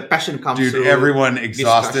teams, the passion comes through. Dude, everyone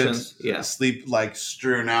exhausted. Yeah. Sleep like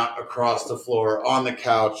strewn out across the floor, on the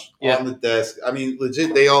couch, on the desk. I mean,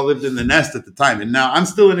 legit, they all lived in the nest at the time. And now I'm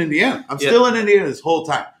still in Indiana. I'm still in Indiana this whole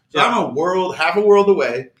time. So I'm half a world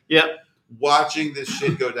away. Yeah. Watching this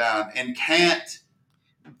shit go down and can't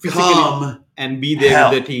physically come and be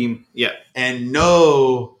there with the team. Yeah. And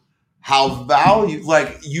know how value,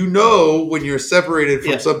 like, when you're separated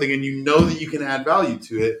from something and you know that you can add value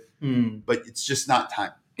to it, but it's just not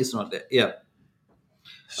time. It's not there. Yeah.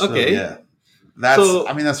 So, okay. Yeah.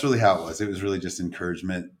 That's really how it was. It was really just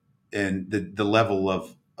encouragement, and the level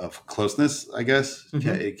of closeness, I guess,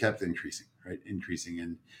 it kept increasing, right? Increasing,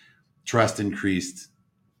 and trust increased.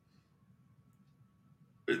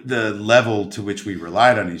 The level to which we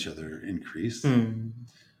relied on each other increased.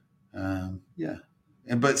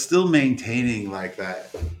 But still maintaining like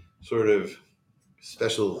that sort of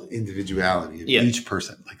special individuality of each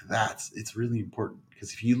person. Like it's really important,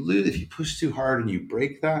 because if you push too hard and you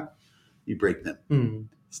break that, you break them.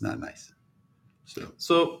 It's not nice.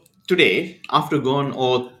 So today, after going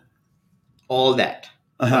all that,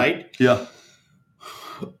 right? Yeah.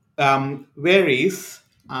 Where is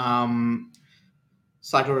Cyclotron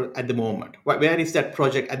at the moment? Where is that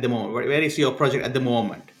project at the moment? Where is your project at the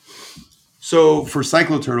moment? So for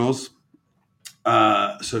Cycloturtles,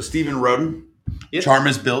 so Stephen Roden, Yep. Charm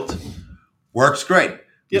is built, works great.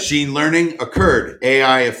 Yep. Machine learning occurred.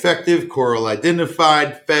 AI effective, coral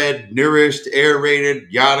identified, fed, nourished,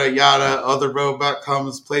 aerated, yada, yada. Other robot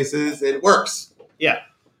comes places. It works. Yeah.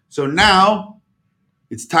 So now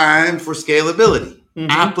it's time for scalability, Mhm.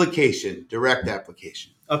 application, direct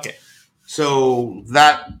application. Okay. So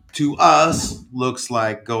that to us looks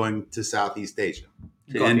like going to Southeast Asia,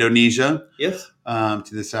 to Got it. Indonesia, Yes.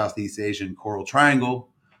 to the Southeast Asian Coral Triangle.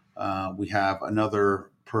 We have another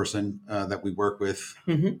person that we work with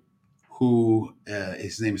Mhm. who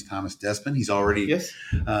his name is Thomas Despin. He's already Yes.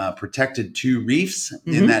 protected 2 reefs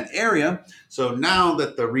in Mhm. that area. So now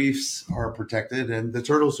that the reefs are protected and the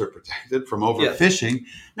turtles are protected from overfishing,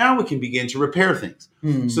 now we can begin to repair things.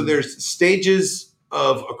 So there's stages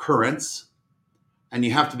of occurrence, and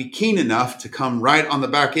you have to be keen enough to come right on the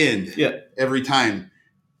back end every time,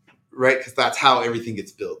 right? Because that's how everything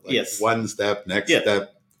gets built. Like Yes. one step, next Yeah.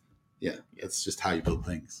 step. Yeah, that's just how you build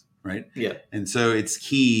things, right? Yeah. And so it's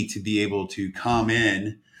key to be able to come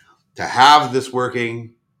in to have this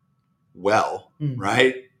working well,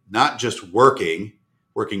 right? Not just working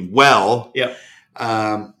well. Yeah.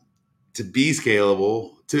 To be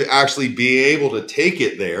scalable, to actually be able to take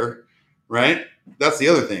it there, right? That's the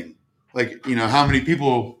other thing. Like, how many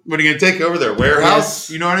people, what are you going to take over their warehouse? Yes.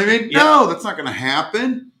 You know what I mean? Yeah. No, that's not going to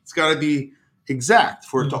happen. It's got to be exact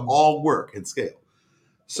for it to all work and scale.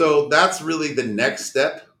 So that's really the next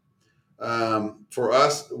step for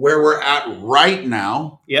us. Where we're at right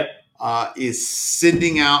now is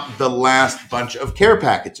sending out the last bunch of care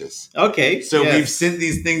packages. Okay. So we've sent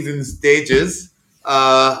these things in stages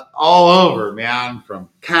all over, man, from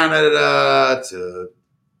Canada to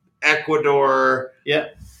Ecuador,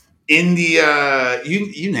 India,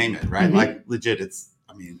 you name it, right? Mhm. Like legit, it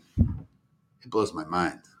blows my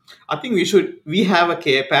mind. I think we have a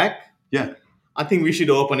care pack. Yeah. I think we should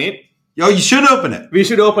open it. Yo, you should open it. We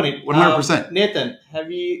should open it. 100%. Nathan,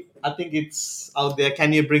 I think it's out there.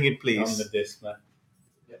 Can you bring it, please? On the desk, man.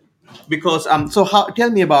 Because so tell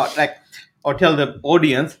me about or tell the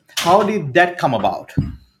audience, how did that come about?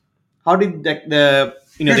 How did the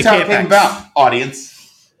Here's the how care it came packs? about,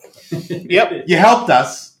 audience. Yep. You helped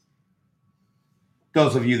us,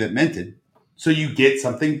 those of you that minted, so you get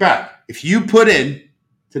something back. If you put in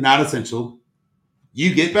to NotEssential,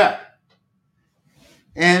 you get back.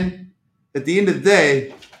 And at the end of the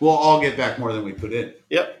day, we'll all get back more than we put in.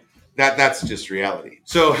 Yep. That's just reality.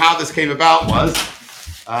 So how this came about was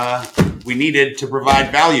we needed to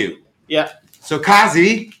provide value. Yeah. So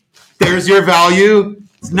Kazi, there's your value.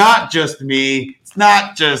 It's not just me. It's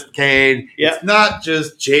not just Kane. Yeah. It's not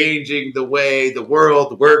just changing the way the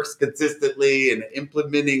world works consistently and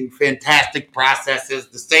implementing fantastic processes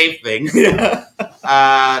to save things. Yeah.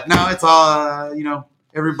 No, it's all,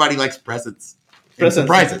 everybody likes presents. And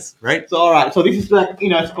surprises, right? So, all right. So this is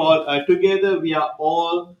it's called Together We Are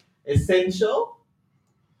All Essential.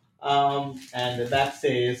 And that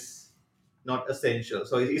says not essential.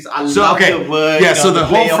 So it's the word. Yeah, so the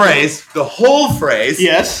whole phrase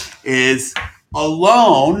yes, is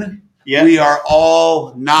alone, yeah, we are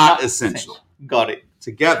all not essential. Got it.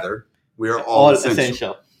 Together, we are all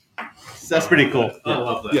essential. So that's pretty cool. I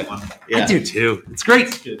love that one. Yeah. I do too. It's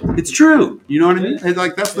great. It's true. You know what I mean? It's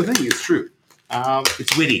like, that's the thing. It's true.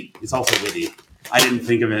 It's witty. It's also witty. I didn't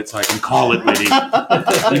think of it, so I can call it witty.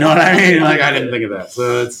 You know what I mean? Like, I didn't think of that.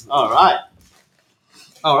 So it's all right.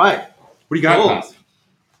 What do you got?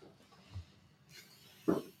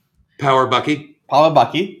 Power Bucky. Power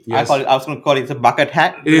Bucky. Yes. I was going to call it a bucket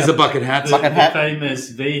hat. It is a bucket hat. The famous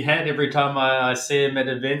V hat. Every time I see him at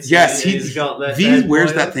events, yes, he's got that. V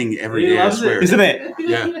wears that thing every day. I swear, isn't it?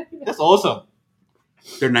 Yeah, that's awesome.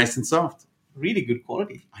 They're nice and soft. Really good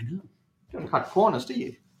quality. I know. You don't cut corners, do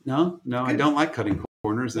you? No, I don't like cutting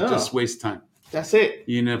corners. It just wastes time. That's it.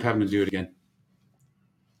 You end up having to do it again.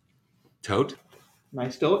 Tote.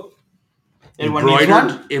 Nice tote.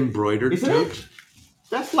 Embroidered isn't tote. It?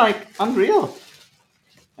 That's like unreal.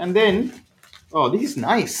 And then, this is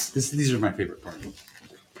nice. These are my favorite part.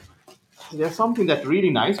 There's something that's really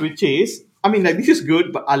nice, which is, this is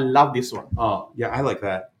good, but I love this one. Oh, yeah, I like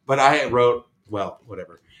that. But I wrote,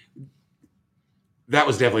 whatever. That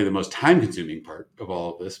was definitely the most time-consuming part of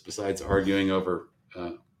all of this, besides arguing over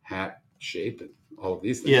hat shape and all of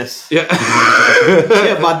these things. Yes. Yeah.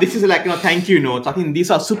 Yeah, but this is like, thank you notes. I think these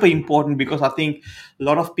are super important because I think a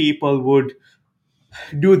lot of people would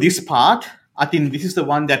do this part, I think this is the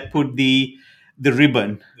one that put the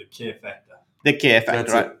ribbon, The care factor. the care factor.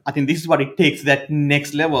 That's Right? it. I think this is what it takes that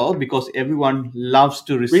next level because everyone loves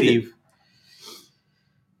to receive.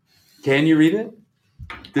 Can you read it?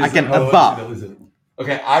 I can let me above. see.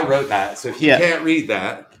 Okay, I wrote that. So if you Yeah. can't read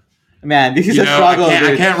that, Man, this is you a know, struggle. I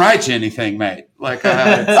dude. can't write you anything, mate. Like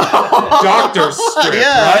it's doctor's script,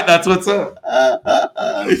 Yeah. right? That's what's up.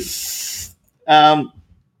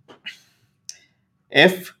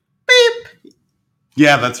 F beep.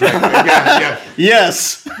 Yeah, that's right. Yeah.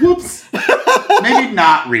 Yes. Whoops. Maybe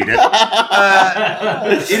not read it.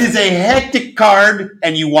 It is a hectic card,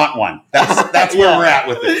 and you want one. That's where Yeah. we're at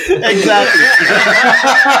with it. Exactly.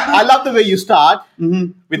 I love the way you start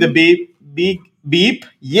with the beep, beep.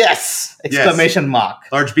 Yes! Exclamation mark.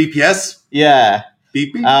 Large BPS. Yeah.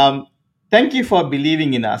 Beep beep. Thank you for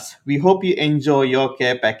believing in us. We hope you enjoy your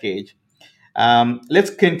care package. Let's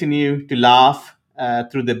continue to laugh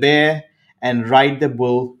through the bear and ride the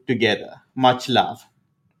bull together. Much love.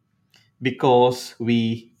 Because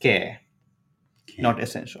we care. Not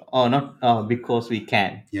essential. Oh, not because we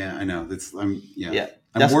can. Yeah, I know. Yeah,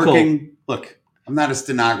 I'm that's working. cool. Look, I'm not a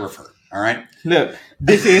stenographer. All right. Look,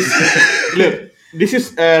 this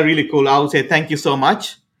is really cool. I would say thank you so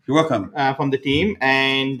much You're welcome. from the team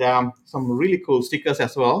and some really cool stickers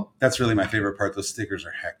as well. That's really my favorite part. Those stickers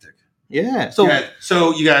are hectic. Yeah.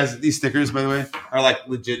 So you guys, these stickers, by the way, are like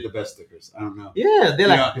legit the best stickers. I don't know. Yeah, they're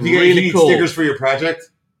like if you really need cool. stickers for your project,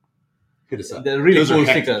 hit us up. They're really Those are cool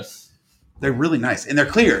hectic. stickers. They're really nice, and they're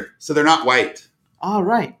clear, so they're not white. All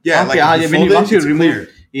right. Yeah, Okay. like if you fold it, it's clear.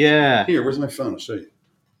 Yeah. Here, where's my phone? I'll show you.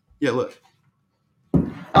 Yeah, look,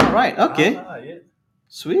 All right. Okay. Yeah.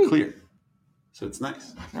 Sweet. clear. So it's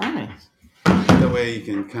nice. Nice. That way you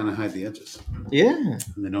can kind of hide the edges, Yeah. and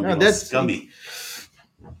they don't No, get all that's- scummy.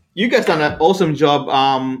 You guys done an awesome job.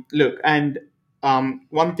 Look, and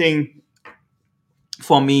one thing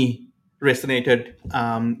for me resonated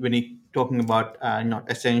when you talking about not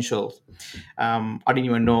essentials. I didn't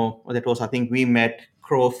even know what that was. I think we met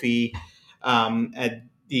Crofi at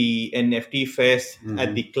the NFT fest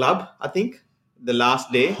at the club. I think the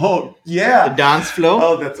last day, Oh the yeah. dance floor.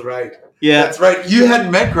 Oh, that's right. Yeah. That's right. You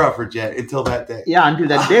hadn't met Crawford yet until that day. Yeah, until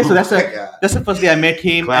that day. So that's Oh my God. that's the first day I met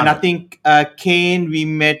him, Clown. and I think Kane we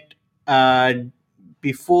met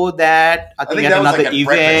before that. I think at that was another like at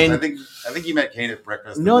breakfast. event. I think you met Kane at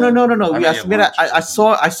breakfast. No. and then We met you at lunch or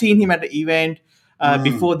something. I seen him at the event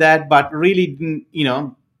before that, but really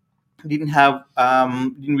didn't have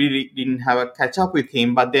a catch up with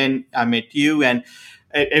him. But then I met you, and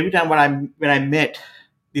every time when I met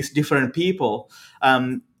these different people,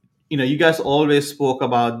 you guys always spoke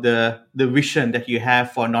about the vision that you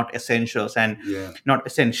have for not essentials and Yeah. not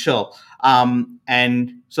essential.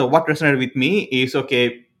 And so what resonated with me is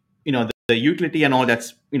okay, the utility and all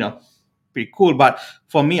that's pretty cool. But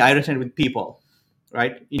for me, I resonate with people,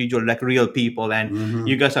 right? You're like real people, and Mhm.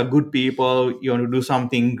 you guys are good people. You want to do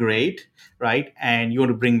something great, right? And you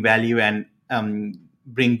want to bring value and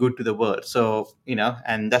bring good to the world. So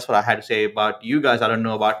and that's what I had to say about you guys. I don't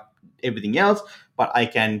know about everything else, but I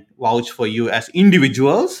can vouch for you as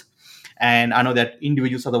individuals, and I know that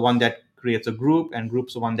individuals are the one that creates a group, and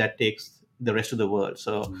groups are the one that takes the rest of the world.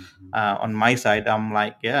 So on my side, I'm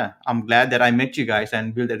like, yeah, I'm glad that I met you guys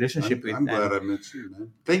and built a relationship with. I'm glad I met you, man.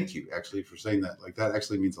 Thank you, actually, for saying that. Like that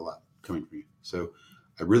actually means a lot coming from you. So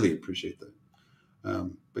I really appreciate that.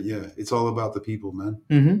 But yeah, it's all about the people, man.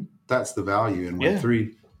 Mm-hmm. That's the value in Yeah.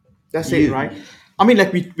 Web3. That's it, right? I mean,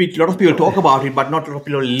 like we a lot of people talk about it, but not a lot of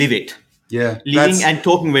people live it. Yeah. Living and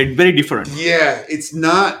talking very, very different. Yeah, it's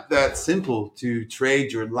not that simple to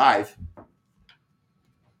trade your life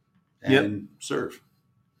and serve.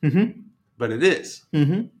 Mm-hmm. But it is.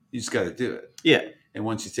 Mm-hmm. You just got to do it. Yeah. And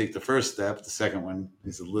once you take the first step, the second one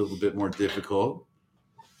is a little bit more difficult.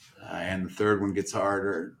 And the third one gets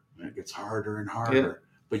harder. And it gets harder and harder. Yeah.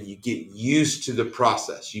 But you get used to the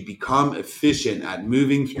process. You become efficient at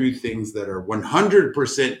moving through things that are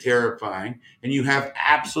 100% terrifying. And you have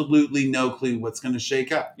absolutely no clue what's going to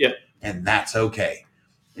shake up. Yeah. And that's okay.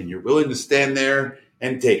 And you're willing to stand there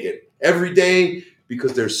and take it every day,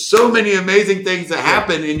 because there's so many amazing things that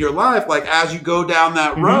happen in your life. Like as you go down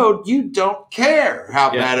that road, you don't care how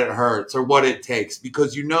bad it hurts or what it takes,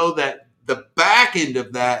 because you know that the back end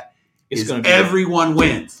of that is everyone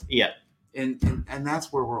wins. Yeah. And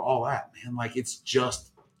that's where we're all at, man. Like it's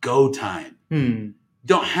just go time. Hmm.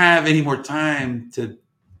 Don't have any more time to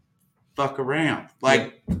fuck around.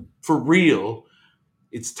 Like for real,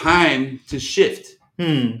 it's time to shift.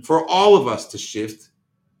 For all of us to shift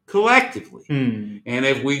collectively. And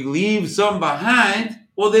if we leave some behind,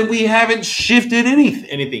 well, then we haven't shifted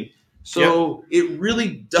anything. So it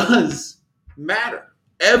really does matter.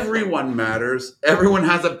 Everyone matters. Everyone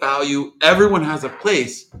has a value. Everyone has a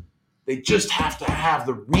place. They just have to have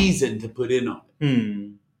the reason to put in on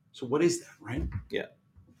it. So what is that, right? Yeah.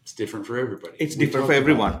 It's different for everybody. It's different for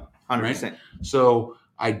everyone. 100%. Right? So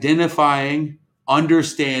identifying,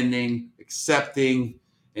 understanding, accepting,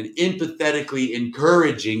 and empathetically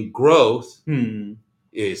encouraging growth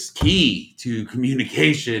is key to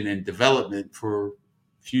communication and development for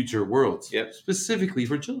future worlds, specifically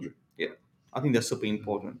for children. Yeah, I think that's super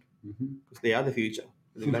important because they are the future.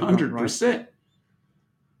 100%.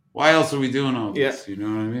 Why else are we doing all this? You know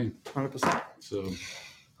what I mean? 100%. So,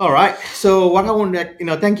 all right. So what I want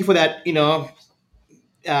to, thank you for that.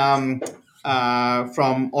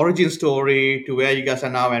 From origin story to where you guys are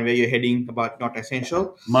now and where you're heading about Not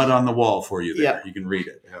Essential. Mud on the wall for you there. Yeah. You can read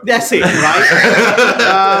it. That's it,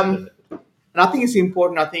 right? And I think it's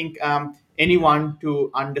important. I think anyone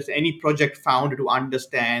to understand, any project founder to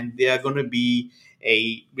understand, they are going to be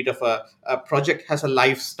a bit of a project has a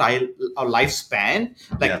lifestyle or lifespan,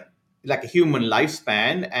 like a human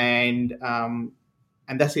lifespan, and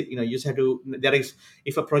that's it. You just have to.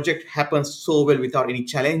 If a project happens so well without any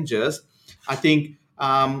challenges, I think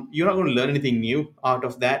you're not going to learn anything new out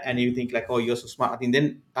of that. And you think like, oh, you're so smart. I think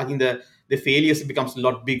the failures becomes a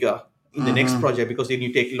lot bigger in the next project because then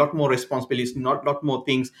you take a lot more responsibilities, not lot more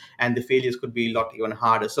things, and the failures could be a lot even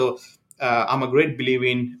harder. So I'm a great believer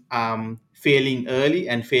in failing early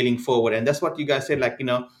and failing forward, and that's what you guys said. Like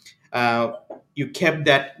you kept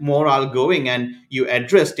that morale going and you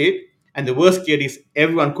addressed it. And the worst case is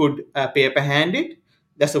everyone could paper hand it.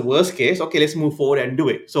 That's the worst case. Okay, let's move forward and do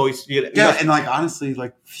it. So it's and like honestly,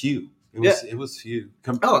 like few. It was few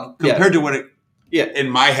compared to what it. Yeah, in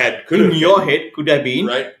my head, your head could have been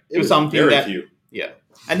right to something very that few. Yeah,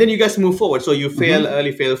 and then you guys move forward. So you fail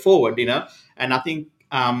early, fail forward. And I think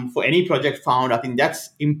for any project found, I think that's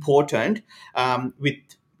important.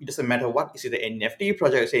 It doesn't matter what is it, the NFT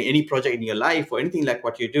project, say any project in your life or anything like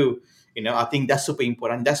what you do. I think that's super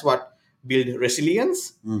important. That's what build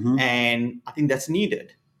resilience, and I think that's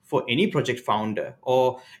needed for any project founder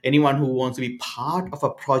or anyone who wants to be part of a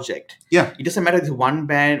project. Yeah, it doesn't matter if it's one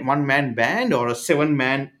man band or a seven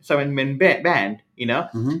man band.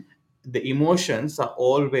 The emotions are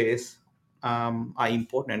always are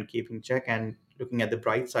important and keep in check and looking at the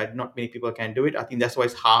bright side. Not many people can do it. I think that's why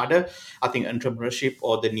it's harder. I think entrepreneurship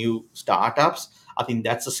or the new startups, I think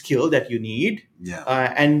that's a skill that you need.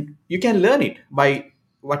 And you can learn it by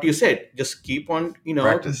what you said. Just keep on,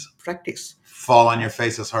 practice. Fall on your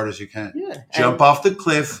face as hard as you can. Yeah. Jump off the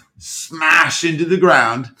cliff, smash into the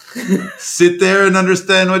ground, sit there and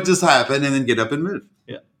understand what just happened, and then get up and move.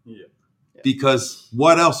 Yeah. Because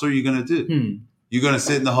what else are you going to do? You're going to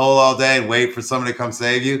sit in the hole all day and wait for somebody to come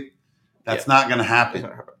save you? That's not going to happen.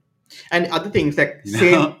 And other things like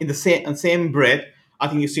in the same breath, I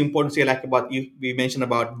think it's important to say like about we mentioned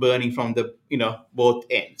about burning from the both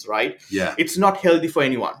ends, right? Yeah. It's not healthy for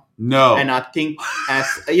anyone. No. And I think I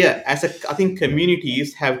think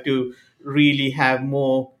communities have to really have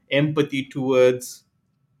more empathy towards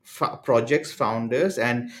projects, founders,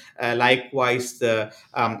 and likewise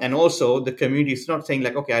and also the community is not saying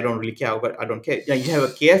like, okay, I don't really care, but I don't care. You have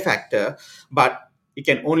a care factor, but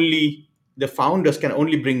the founders can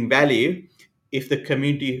only bring value if the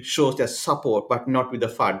community shows their support, but not with the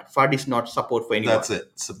FUD. FUD is not support for anyone. That's it.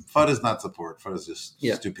 So FUD is not support. FUD is just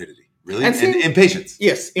stupidity. Really? And impatience.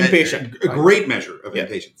 Yes, impatient. A great measure of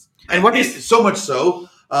impatience. And what is so much so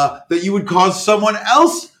that you would cause someone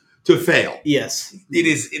else to fail. Yes. It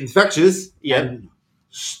is infectious and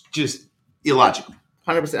just illogical.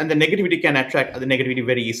 100%. And the negativity can attract the negativity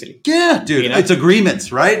very easily. Yeah, dude. It's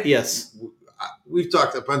agreements, right? Yes. We've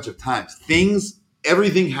talked a bunch of times.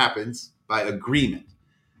 Everything happens by agreement.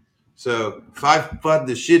 So if I FUD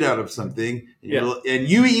the shit out of something, and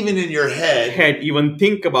you even in your head even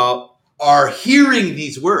think about are hearing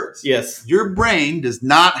these words. Yes. Your brain does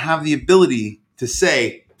not have the ability to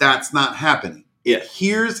say that's not happening. It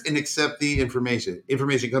hears and accepts the information.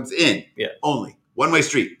 Information comes in. Only. One-way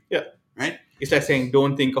street. Yeah. Right? It's like saying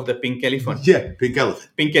don't think of the pink elephant. Yeah, pink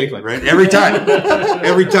elephant. Pink elephant. Right? Every time.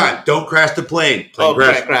 Every time. Don't crash the plane.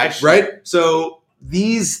 Crash. Right? So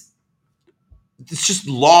it's just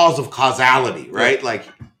laws of causality, right? Yeah. Like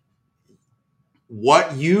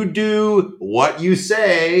what you do, what you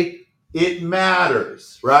say, it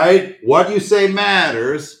matters, right? What you say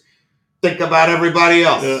matters. Think about everybody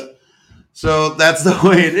else. Yeah. So that's the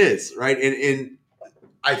way it is, right? And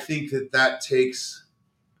I think that takes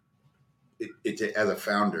it as a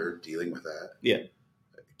founder dealing with that. Yeah.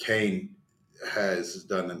 Kane has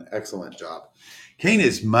done an excellent job. Kane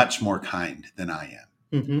is much more kind than I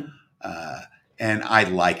am. And I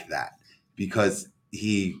like that because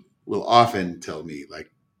he will often tell me,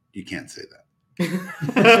 like, you can't say that.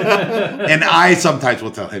 And I sometimes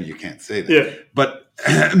will tell him, you can't say that. Yeah. But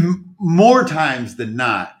more times than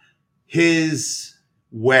not, his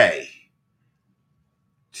way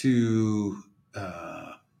to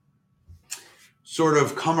sort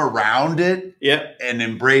of come around it and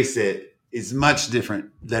embrace it is much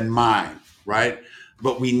different than mine, right?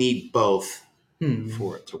 But we need both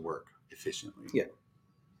for it to work efficiently.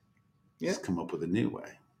 Just come up with a new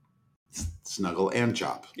way. Snuggle and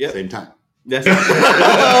chop same time. That's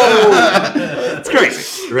it's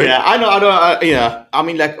crazy, right? Yeah, I know. I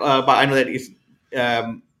mean, like, but I know that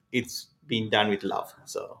it's being done with love.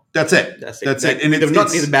 So that's it. That's it. And it's not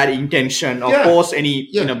with bad intention or force any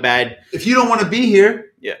bad. If you don't want to be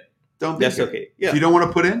here, don't be that's here. okay. Yeah. If you don't want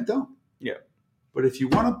to put in, don't. Yeah. But if you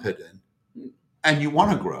want to put in, and you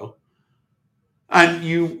want to grow, and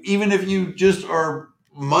even if you just are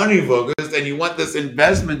money focused and you want this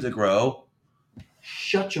investment to grow,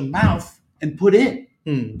 shut your mouth and put in.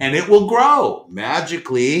 And it will grow.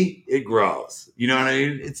 Magically, it grows. You know what I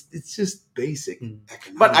mean? It's just basic economics.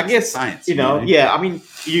 But I guess, science. I mean,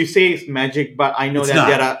 you say it's magic, but I know that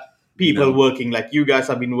there are people working, like you guys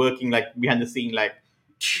have been working like behind the scene, like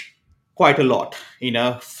quite a lot.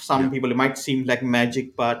 Some people, it might seem like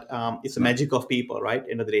magic, but it's the magic of people, right?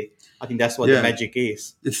 End of the day. I think that's what the magic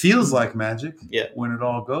is. It feels like magic when it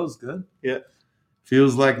all goes good. Yeah.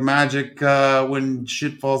 Feels like magic when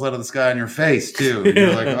shit falls out of the sky in your face too. And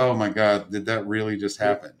you're like, oh my God, did that really just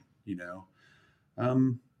happen? But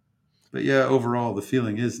overall the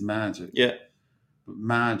feeling is magic. Yeah. But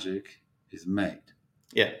magic is made.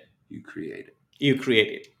 Yeah. You create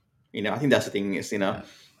it. I think that's the thing is,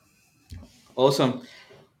 Awesome.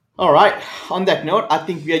 All right. On that note, I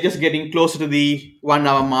think we are just getting closer to the 1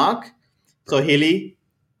 hour mark. So Hilly,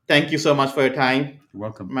 thank you so much for your time. You're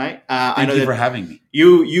welcome. Right. Thank you for having me.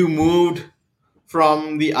 You moved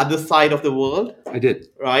from the other side of the world. I did.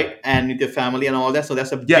 Right. And with your family and all that. So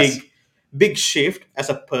that's a big shift as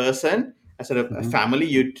a person, as a family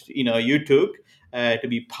you took to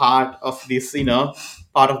be part of this,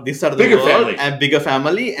 part of this side of the bigger world. Family. And bigger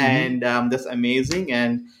family. And that's amazing.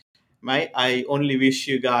 And I only wish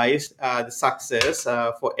you guys the success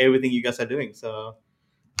for everything you guys are doing. So,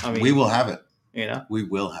 I mean, we will have it. We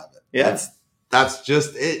will have it. Yeah. That's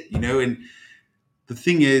just it, and the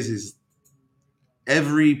thing is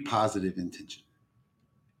every positive intention,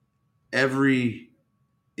 every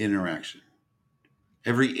interaction,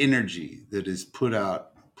 every energy that is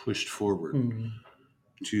pushed forward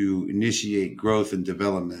to initiate growth and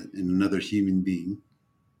development in another human being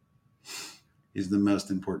is the most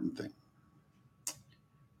important thing.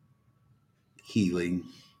 Healing,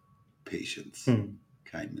 patience,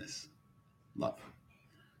 kindness, love.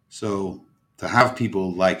 So to have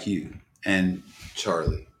people like you and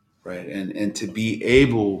Charlie, right? And to be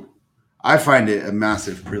able, I find it a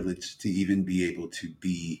massive privilege to even be able to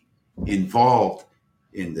be involved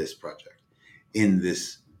in this project, in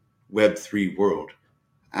this Web3 world.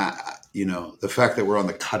 The fact that we're on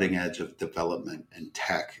the cutting edge of development and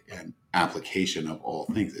tech and application of all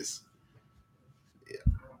things is,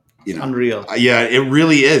 unreal. It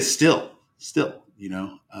really is still,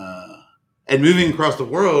 and moving across the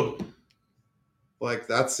world, like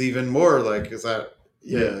that's even more like, is that,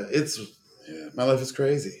 my life is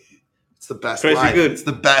crazy. It's the best life. Good. It's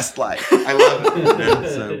the best life. I love it.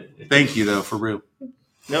 So thank you though, for real.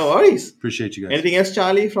 No worries. Appreciate you guys. Anything else,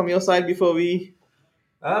 Charlie, from your side before we?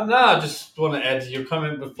 No, I just want to add to your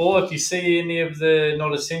comment before. If you see any of the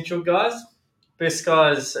NotEssential guys, best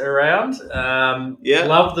guys around.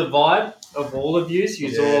 Love the vibe of all of you.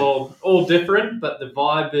 You're all different, but the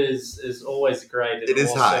vibe is always great. It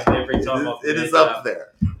is awesome. high. Every time it is up there.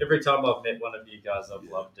 Every time I've met one of you guys, I've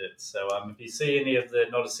loved it. So if you see any of the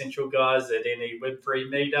NotEssential guys at any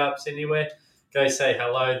Web3 meetups anywhere, go say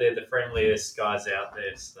hello. They're the friendliest guys out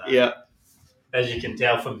there. So. As you can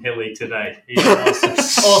tell from Hilly today, he's an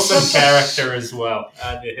awesome character as well.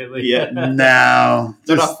 Hilly? Yeah, now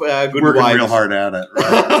good working vibes. Real hard at it.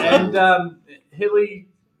 Right? And Hilly,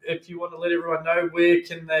 if you want to let everyone know, where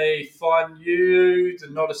can they find you, the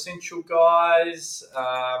NotEssential guys?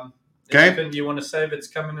 Anything you want to say that's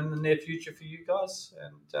coming in the near future for you guys?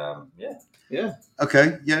 And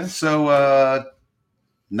Okay, yeah. So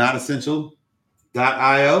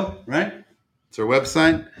NotEssential.io, right? It's our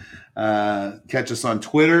website. Catch us on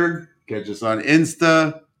Twitter, catch us on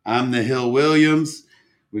Insta. I'm the Hill Williams.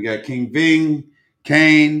 We got King Ving,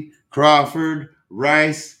 Kane, Crawford,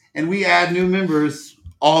 Rice, and we add new members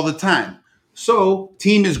all the time. So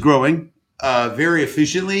team is growing. very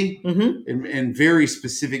efficiently Mm-hmm. in very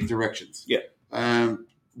specific directions. Yeah.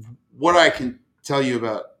 What I can tell you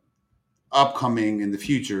about upcoming in the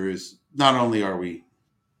future is not only are we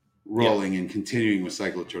rolling and continuing with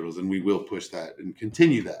Cyclo Turtles, and we will push that and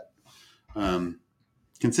continue that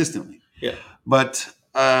consistently. Yeah. But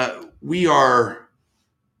we are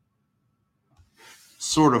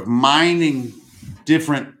sort of mining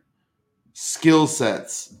different skill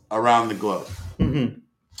sets around the globe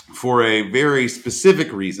for a very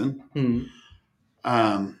specific reason,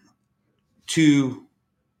 to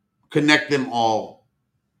connect them all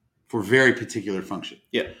for very particular function.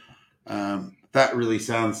 Yeah. That really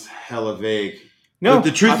sounds hella vague. No, but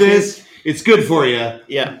the truth is, it's good for you.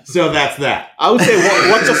 Yeah. So that's that. I would say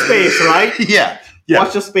watch your space, right? Yeah.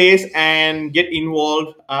 Watch your space and get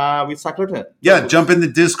involved with Cycloturtle. Yeah, jump in the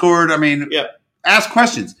Discord. I mean, Yeah. ask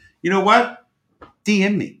questions. You know what?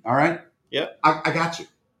 DM me, all right? Yeah. I got you.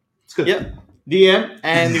 It's good. Yeah. DM,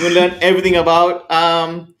 and you will learn everything about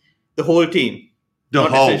the whole team. The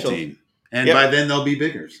Not whole essential. team. And Yep. by then they'll be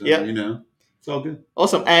bigger. So, Yep. it's all good.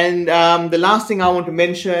 Awesome. And the last thing I want to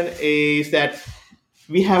mention is that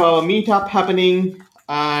we have our meetup happening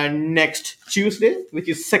next Tuesday, which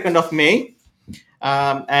is 2nd of May.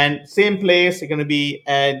 And same place, you're going to be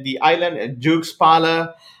at the island at Duke's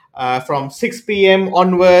Parlor from 6 p.m.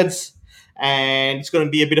 onwards. And it's going to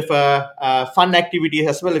be a bit of a fun activity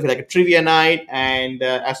as well, if you like a trivia night. And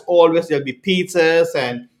as always, there'll be pizzas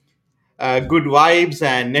and good vibes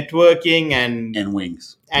and networking and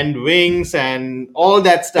wings. And wings and all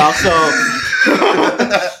that stuff.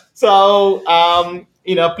 So,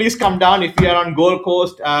 please come down. If you are on Gold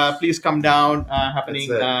Coast, please come down, happening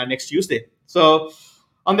next Tuesday. So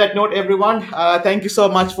on that note, everyone, thank you so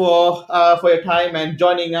much for your time and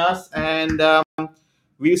joining us. And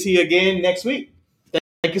we'll see you again next week.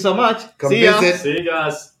 Thank you so much. Come see ya. visit. See you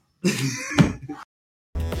guys.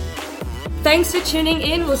 Thanks for tuning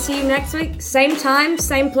in. We'll see you next week. Same time,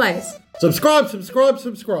 same place. Subscribe.